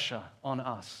the pressure on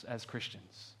us as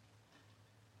Christians.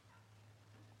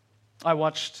 I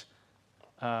watched,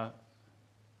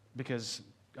 because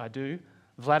I do,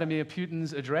 Vladimir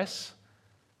Putin's address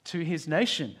to his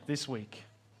nation this week.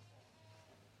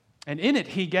 And in it,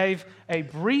 he gave a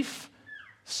brief,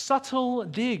 subtle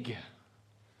dig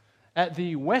at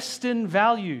the Western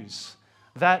values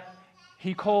that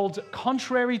he called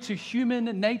contrary to human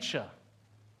nature.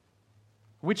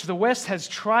 which the West has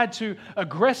tried to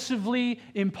aggressively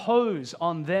impose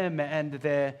on them and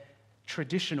their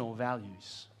traditional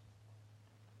values.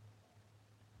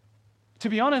 To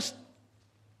be honest,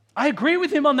 I agree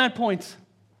with him on that point,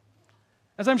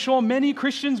 as I'm sure many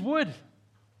Christians would.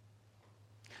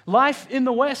 Life in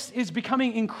the West is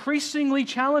becoming increasingly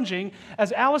challenging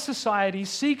as our society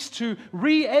seeks to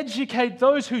re-educate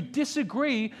those who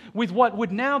disagree with what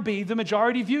would now be the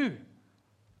majority view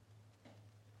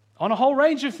on a whole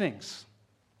range of things.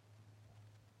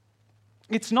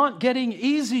 It's not getting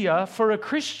easier for a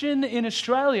Christian in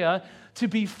Australia to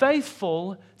be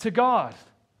faithful to God.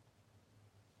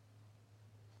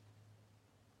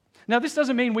 Now, this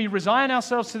doesn't mean we resign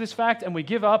ourselves to this fact and we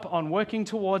give up on working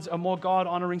towards a more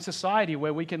God-honoring society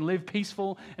where we can live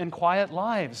peaceful and quiet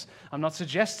lives. I'm not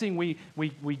suggesting we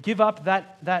give up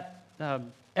that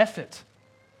effort.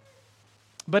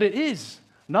 But it is,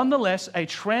 nonetheless, a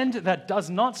trend that does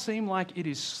not seem like it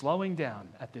is slowing down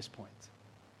at this point.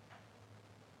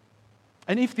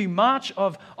 And if the march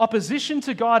of opposition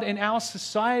to God in our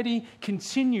society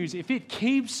continues, if it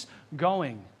keeps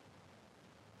going,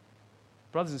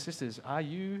 brothers and sisters, are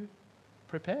you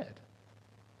prepared?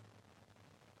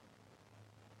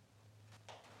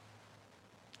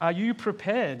 Are you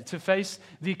prepared to face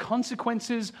the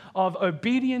consequences of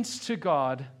obedience to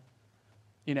God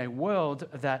in a world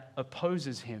that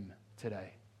opposes Him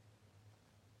today?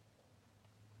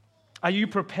 Are you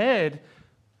prepared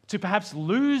to perhaps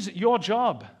lose your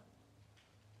job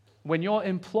when your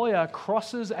employer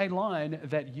crosses a line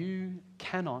that you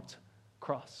cannot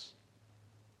cross?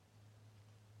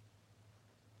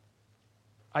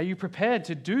 Are you prepared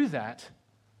to do that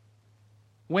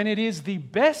when it is the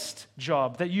best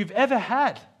job that you've ever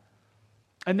had,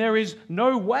 and there is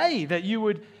no way that you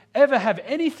would ever have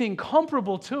anything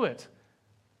comparable to it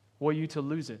were you to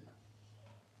lose it?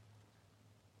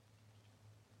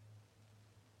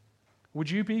 Would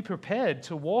you be prepared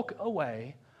to walk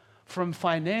away from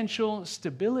financial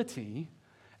stability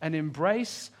and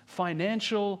embrace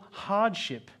financial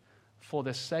hardship for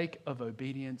the sake of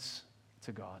obedience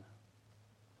to God?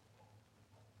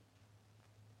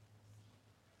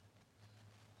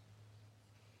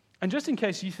 And just in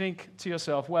case you think to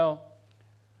yourself, well,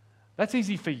 that's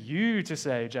easy for you to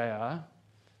say, JR.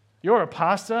 You're a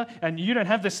pastor and you don't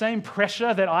have the same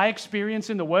pressure that I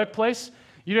experience in the workplace.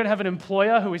 You don't have an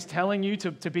employer who is telling you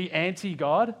to be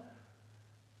anti-God.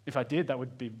 If I did, that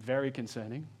would be very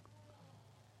concerning.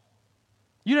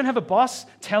 You don't have a boss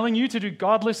telling you to do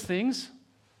godless things.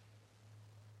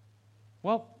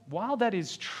 Well, while that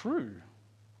is true,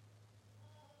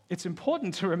 it's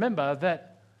important to remember that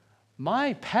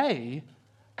my pay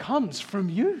comes from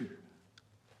you.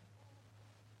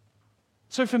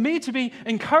 So for me to be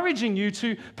encouraging you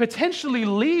to potentially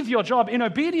leave your job in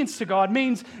obedience to God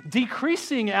means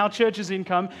decreasing our church's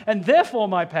income and therefore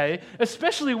my pay,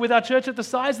 especially with our church at the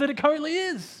size that it currently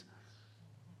is.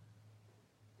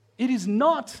 It is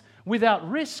not without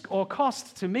risk or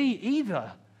cost to me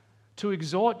either to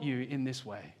exhort you in this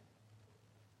way.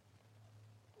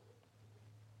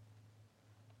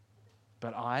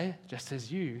 But I, just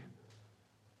as you,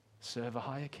 serve a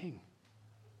higher king.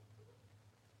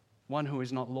 One who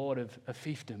is not Lord of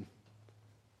Fiefdom.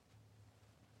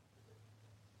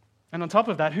 And on top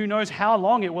of that, who knows how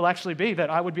long it will actually be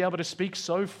that I would be able to speak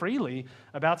so freely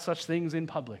about such things in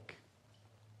public.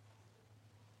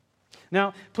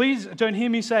 Now, please don't hear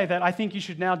me say that I think you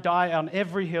should now die on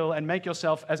every hill and make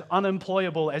yourself as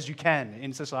unemployable as you can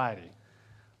in society.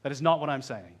 That is not what I'm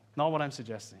saying, not what I'm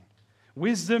suggesting.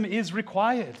 Wisdom is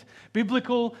required.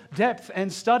 Biblical depth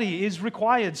and study is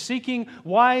required. Seeking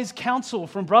wise counsel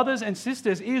from brothers and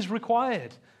sisters is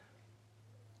required.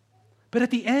 But at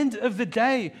the end of the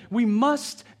day, we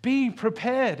must be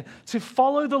prepared to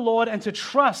follow the Lord and to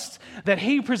trust that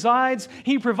He presides,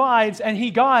 He provides, and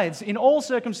He guides in all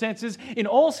circumstances, in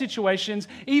all situations,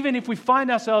 even if we find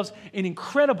ourselves in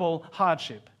incredible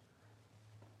hardship.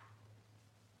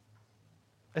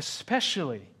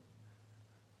 Especially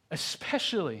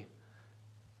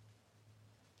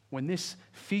when this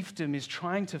fiefdom is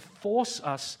trying to force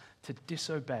us to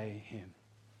disobey Him.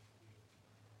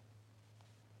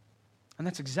 And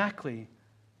that's exactly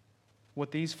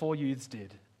what these 4 youths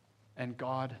did, and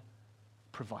God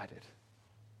provided.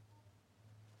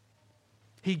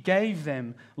 He gave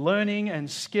them learning and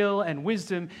skill and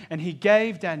wisdom, and He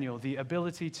gave Daniel the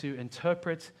ability to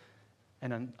interpret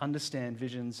and understand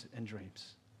visions and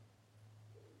dreams.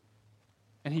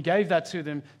 And He gave that to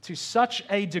them to such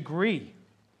a degree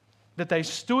that they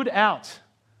stood out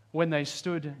when they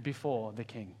stood before the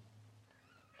king.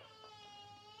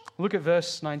 Look at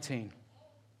verse 19.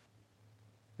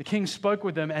 The king spoke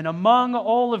with them, and among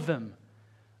all of them,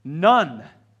 none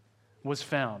was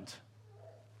found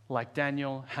like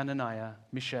Daniel, Hananiah,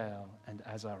 Mishael, and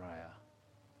Azariah.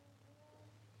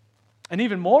 And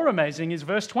even more amazing is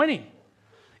verse 20.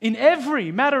 In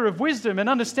every matter of wisdom and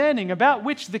understanding about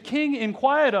which the king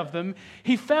inquired of them,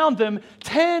 he found them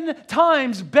 10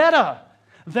 times better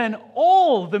than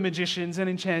all the magicians and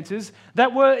enchanters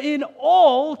that were in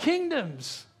all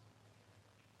kingdoms.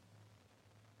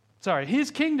 Sorry, his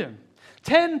kingdom.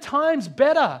 10 times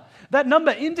better. That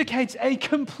number indicates a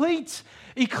complete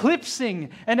eclipsing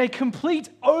and a complete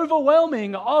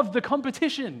overwhelming of the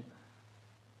competition.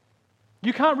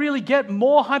 You can't really get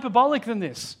more hyperbolic than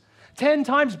this. 10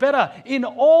 times better in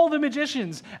all the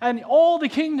magicians and all the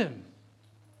kingdom.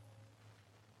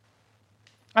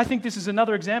 I think this is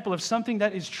another example of something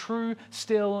that is true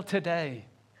still today.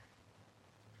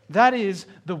 That is,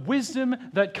 the wisdom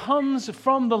that comes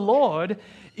from the Lord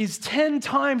is 10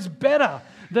 times better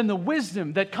than the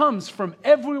wisdom that comes from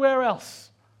everywhere else.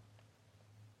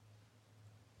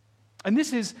 And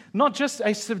this is not just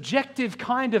a subjective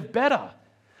kind of better.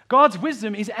 God's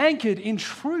wisdom is anchored in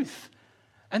truth,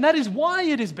 and that is why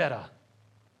it is better.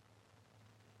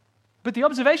 But the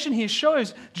observation here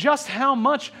shows just how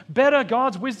much better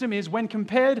God's wisdom is when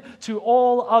compared to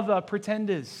all other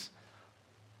pretenders.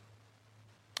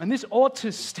 And this ought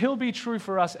to still be true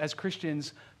for us as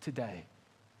Christians today.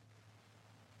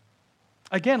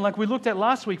 Again, like we looked at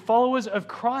last week, followers of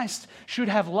Christ should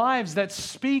have lives that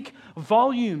speak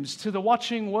volumes to the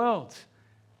watching world.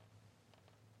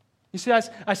 You see,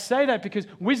 I say that because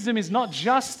wisdom is not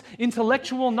just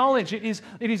intellectual knowledge. It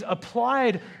is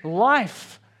applied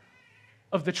life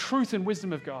of the truth and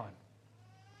wisdom of God.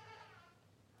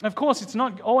 Of course, it's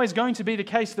not always going to be the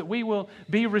case that we will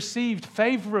be received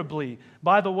favorably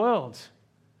by the world.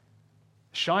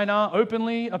 Shinar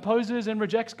openly opposes and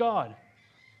rejects God.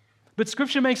 But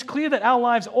Scripture makes clear that our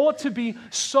lives ought to be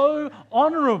so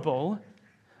honorable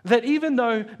that even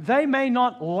though they may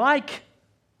not like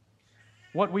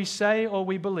what we say or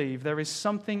we believe, there is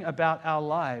something about our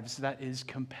lives that is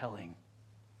compelling.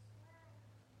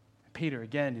 Peter,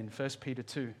 again in 1 Peter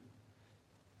 2.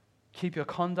 Keep your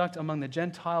conduct among the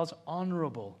Gentiles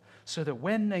honorable, so that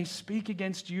when they speak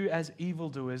against you as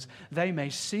evildoers, they may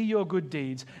see your good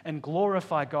deeds and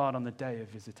glorify God on the day of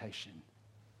visitation.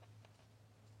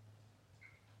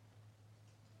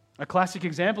 A classic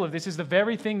example of this is the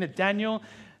very thing that Daniel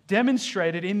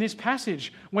demonstrated in this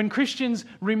passage. When Christians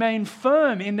remain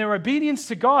firm in their obedience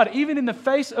to God, even in the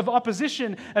face of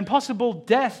opposition and possible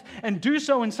death, and do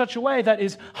so in such a way that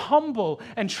is humble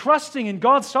and trusting in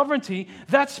God's sovereignty,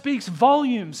 that speaks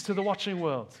volumes to the watching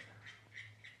world.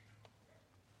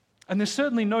 And there's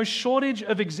certainly no shortage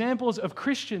of examples of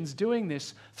Christians doing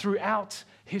this throughout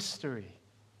history.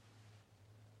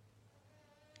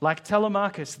 Like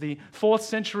Telemachus, the 4th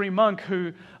century monk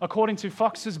who, according to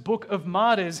Fox's Book of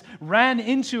Martyrs, ran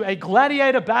into a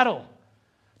gladiator battle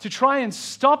to try and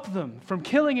stop them from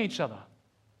killing each other.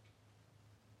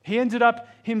 He ended up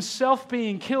himself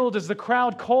being killed as the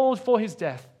crowd called for his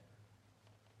death.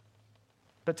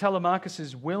 But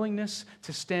Telemachus' willingness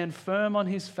to stand firm on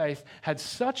his faith had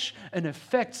such an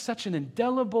effect, such an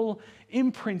indelible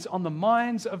imprint on the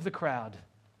minds of the crowd,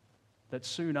 that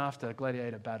soon after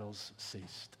gladiator battles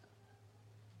ceased.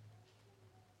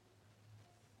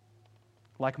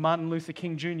 Like Martin Luther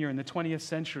King Jr. in the 20th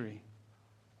century,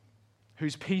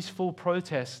 whose peaceful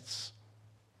protests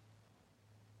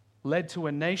led to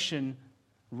a nation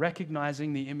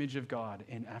recognizing the image of God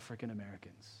in African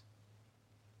Americans.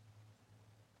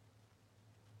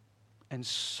 And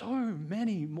so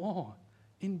many more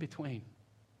in between.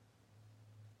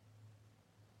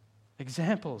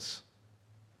 Examples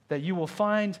that you will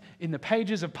find in the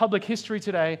pages of public history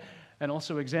today, and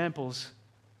also examples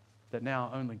that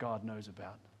now only God knows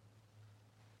about.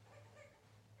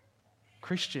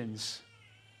 Christians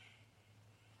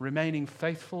remaining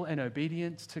faithful and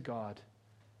obedient to God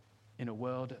in a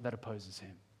world that opposes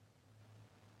Him.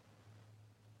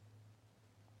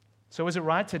 So is it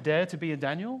right to dare to be a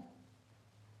Daniel?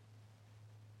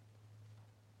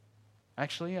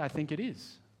 Actually, I think it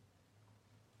is.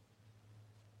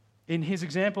 In his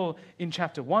example in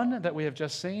chapter 1 that we have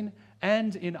just seen,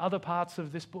 and in other parts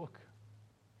of this book,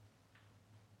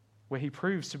 where he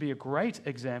proves to be a great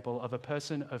example of a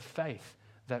person of faith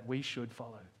that we should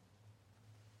follow.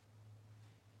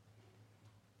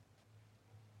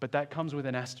 But that comes with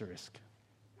an asterisk.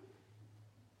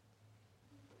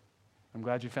 I'm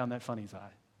glad you found that funny,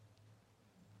 Zai.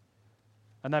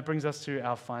 And that brings us to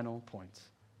our final point.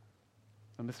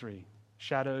 Number 3,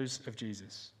 shadows of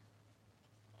Jesus.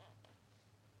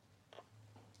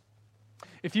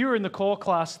 If you were in the core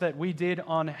class that we did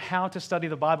on how to study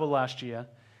the Bible last year,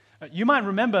 you might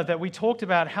remember that we talked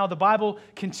about how the Bible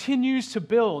continues to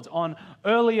build on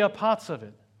earlier parts of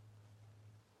it.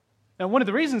 Now, one of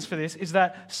the reasons for this is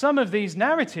that some of these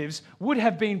narratives would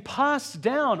have been passed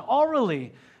down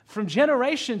orally from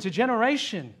generation to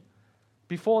generation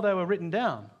before they were written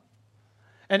down.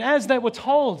 And as they were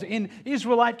told in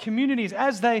Israelite communities,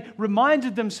 as they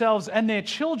reminded themselves and their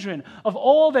children of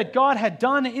all that God had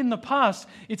done in the past,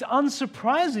 it's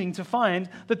unsurprising to find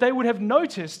that they would have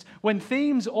noticed when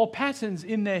themes or patterns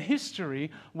in their history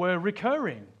were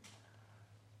recurring.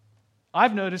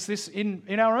 I've noticed this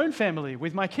in our own family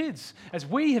with my kids. As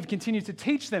we have continued to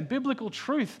teach them biblical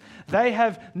truth, they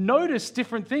have noticed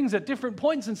different things at different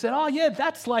points and said, oh yeah,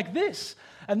 that's like this,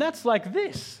 and that's like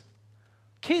this.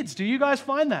 Kids, do you guys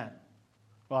find that?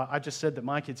 Well, I just said that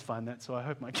my kids find that, so I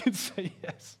hope my kids say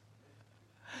yes.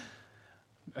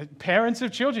 Parents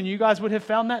of children, you guys would have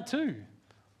found that too.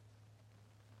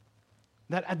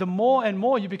 That the more and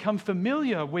more you become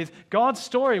familiar with God's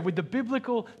story, with the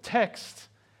biblical text,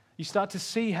 you start to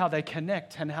see how they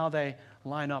connect and how they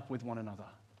line up with one another.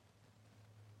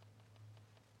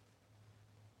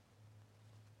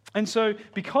 And so,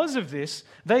 because of this,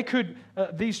 they could,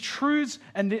 these truths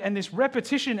and this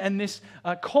repetition and this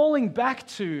calling back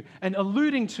to and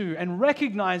alluding to and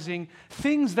recognizing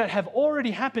things that have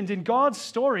already happened in God's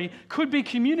story could be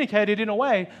communicated in a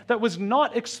way that was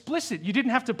not explicit. You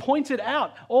didn't have to point it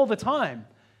out all the time.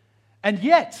 And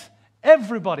yet,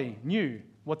 everybody knew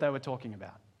what they were talking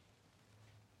about.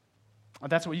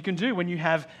 And that's what you can do when you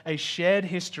have a shared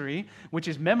history which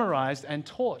is memorized and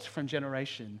taught from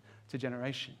generation to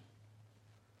generation.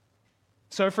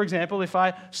 So, for example, if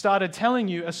I started telling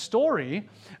you a story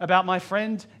about my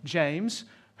friend James,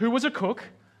 who was a cook,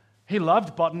 he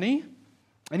loved botany,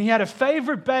 and he had a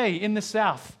favorite bay in the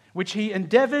south, which he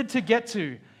endeavored to get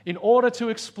to in order to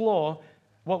explore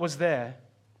what was there,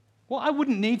 well, I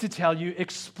wouldn't need to tell you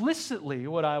explicitly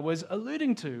what I was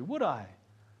alluding to, would I?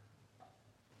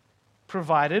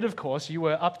 Provided, of course, you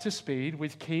were up to speed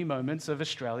with key moments of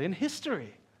Australian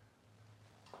history.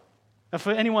 Now,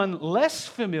 for anyone less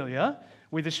familiar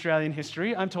with Australian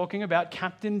history, I'm talking about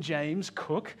Captain James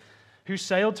Cook, who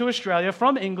sailed to Australia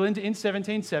from England in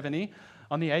 1770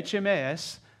 on the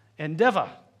HMAS Endeavour,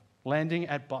 landing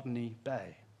at Botany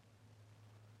Bay.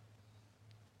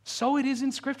 So it is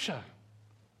in Scripture,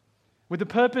 with the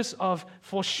purpose of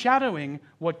foreshadowing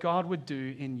what God would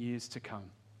do in years to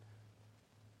come.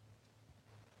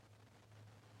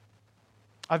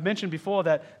 I've mentioned before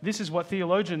that this is what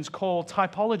theologians call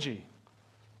typology.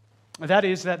 That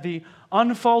is, that the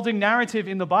unfolding narrative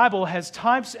in the Bible has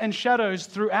types and shadows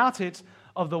throughout it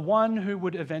of the one who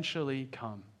would eventually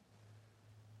come.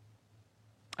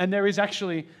 And there is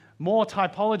actually more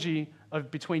typology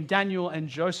between Daniel and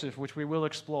Joseph, which we will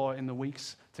explore in the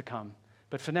weeks to come.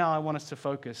 But for now, I want us to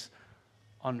focus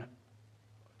on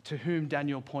to whom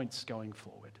Daniel points going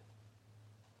forward.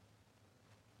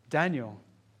 Daniel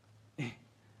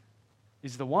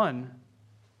is the one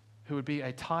who would be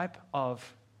a type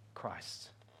of Christ.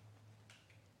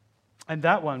 And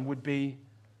that one would be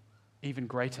even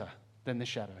greater than the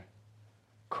shadow.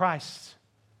 Christ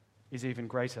is even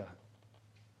greater.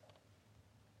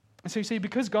 And so you see,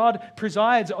 because God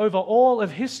presides over all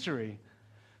of history,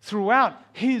 throughout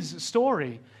his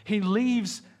story, he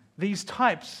leaves these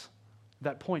types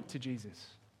that point to Jesus.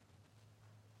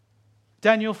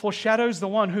 Daniel foreshadows the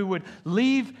one who would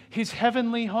leave his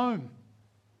heavenly home.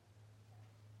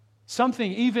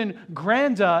 Something even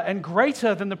grander and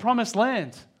greater than the promised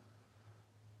land.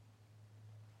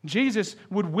 Jesus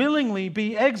would willingly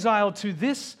be exiled to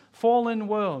this fallen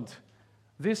world,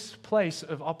 this place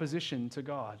of opposition to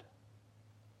God.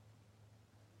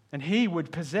 And he would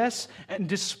possess and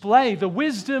display the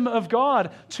wisdom of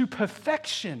God to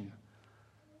perfection.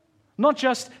 Not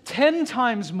just 10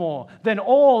 times more than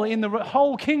all in the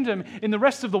whole kingdom in the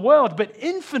rest of the world, but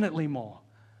infinitely more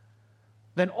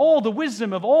than all the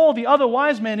wisdom of all the other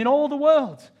wise men in all the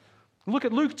world. Look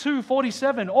at Luke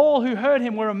 2:47. All who heard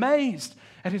him were amazed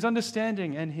at his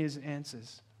understanding and his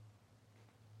answers.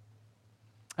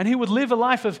 And he would live a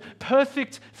life of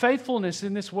perfect faithfulness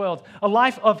in this world, a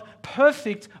life of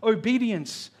perfect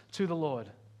obedience to the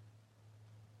Lord.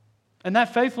 And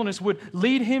that faithfulness would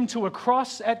lead him to a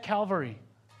cross at Calvary,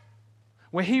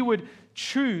 where he would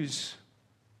choose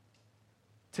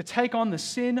to take on the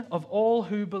sin of all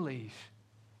who believe.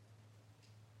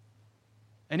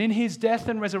 And in his death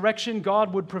and resurrection,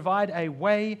 God would provide a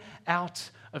way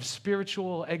out of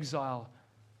spiritual exile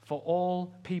for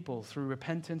all people through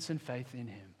repentance and faith in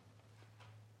him.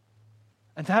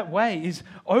 And that way is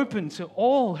open to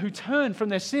all who turn from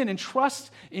their sin and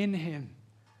trust in him.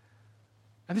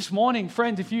 And this morning,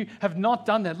 friend, if you have not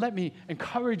done that, let me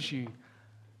encourage you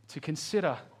to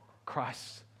consider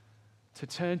Christ, to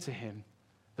turn to him,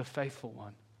 the faithful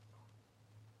one.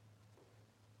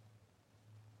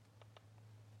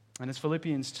 And as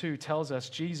Philippians 2 tells us,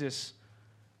 Jesus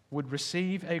would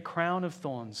receive a crown of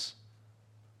thorns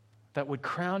that would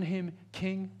crown him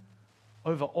king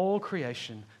over all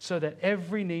creation, so that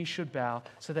every knee should bow,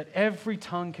 so that every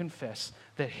tongue confess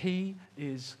that he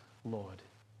is Lord,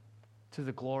 to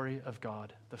the glory of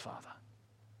God the Father.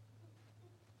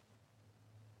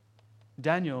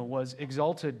 Daniel was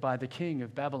exalted by the king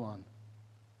of Babylon,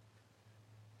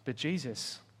 but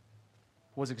Jesus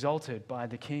was exalted by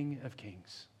the King of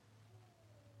Kings.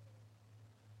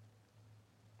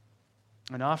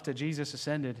 And after Jesus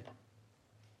ascended,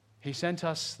 he sent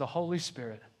us the Holy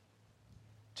Spirit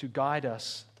to guide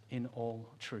us in all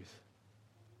truth.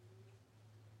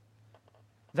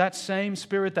 That same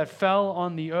Spirit that fell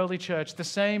on the early church, the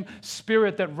same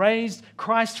Spirit that raised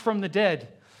Christ from the dead,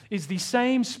 is the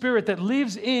same Spirit that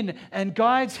lives in and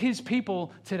guides his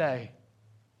people today.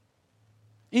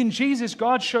 In Jesus,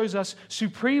 God shows us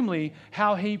supremely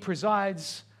how he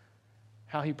presides,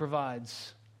 how he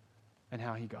provides, and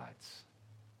how he guides.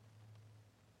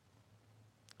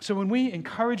 So when we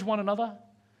encourage one another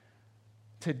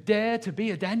to dare to be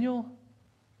a Daniel,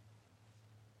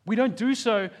 we don't do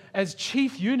so as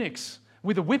chief eunuchs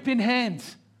with a whip in hand,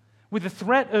 with the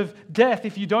threat of death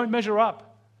if you don't measure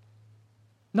up.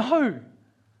 No.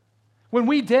 When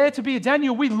we dare to be a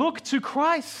Daniel, we look to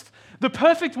Christ, the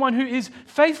perfect one who is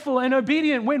faithful and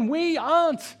obedient when we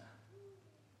aren't.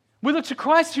 We look to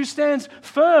Christ who stands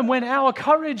firm when our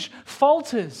courage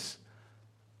falters.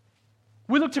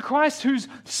 We look to Christ whose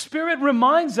Spirit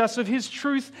reminds us of his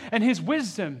truth and his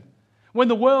wisdom when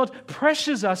the world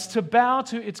pressures us to bow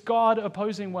to its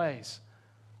God-opposing ways.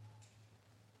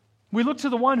 We look to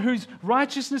the one whose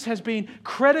righteousness has been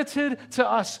credited to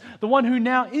us, the one who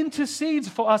now intercedes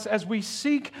for us as we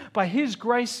seek by his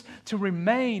grace to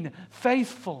remain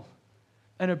faithful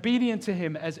and obedient to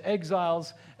him as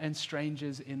exiles and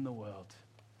strangers in the world.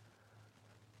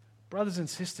 Brothers and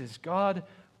sisters, God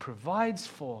provides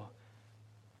for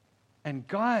and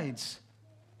guides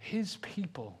his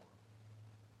people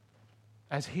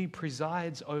as he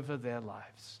presides over their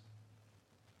lives.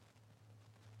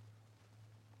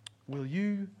 Will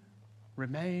you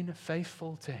remain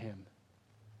faithful to him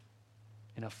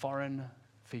in a foreign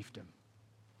fiefdom?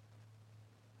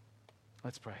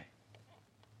 Let's pray.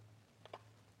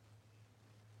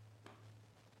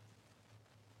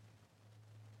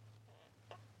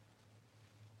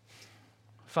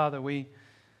 Father, we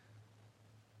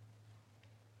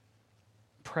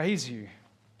praise you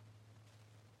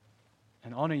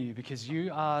and honor you because you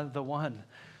are the one,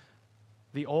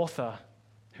 the author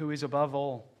who is above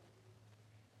all,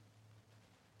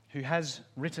 who has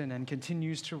written and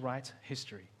continues to write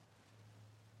history.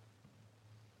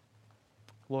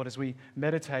 Lord, as we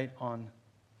meditate on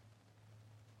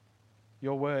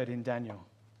your word in Daniel,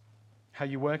 how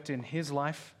you worked in his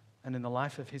life and in the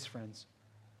life of his friends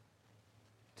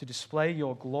to display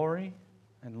your glory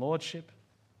and lordship,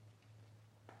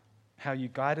 how you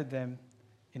guided them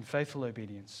in faithful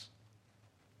obedience.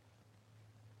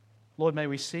 Lord, may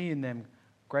we see in them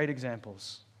great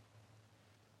examples.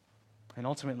 And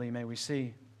ultimately, may we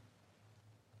see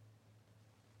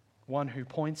one who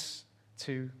points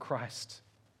to Christ,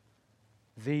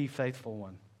 the faithful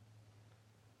one,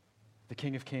 the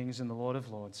King of Kings and the Lord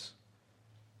of Lords,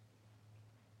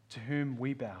 to whom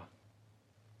we bow.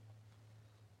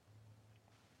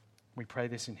 We pray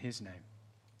this in his name.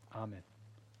 Amen.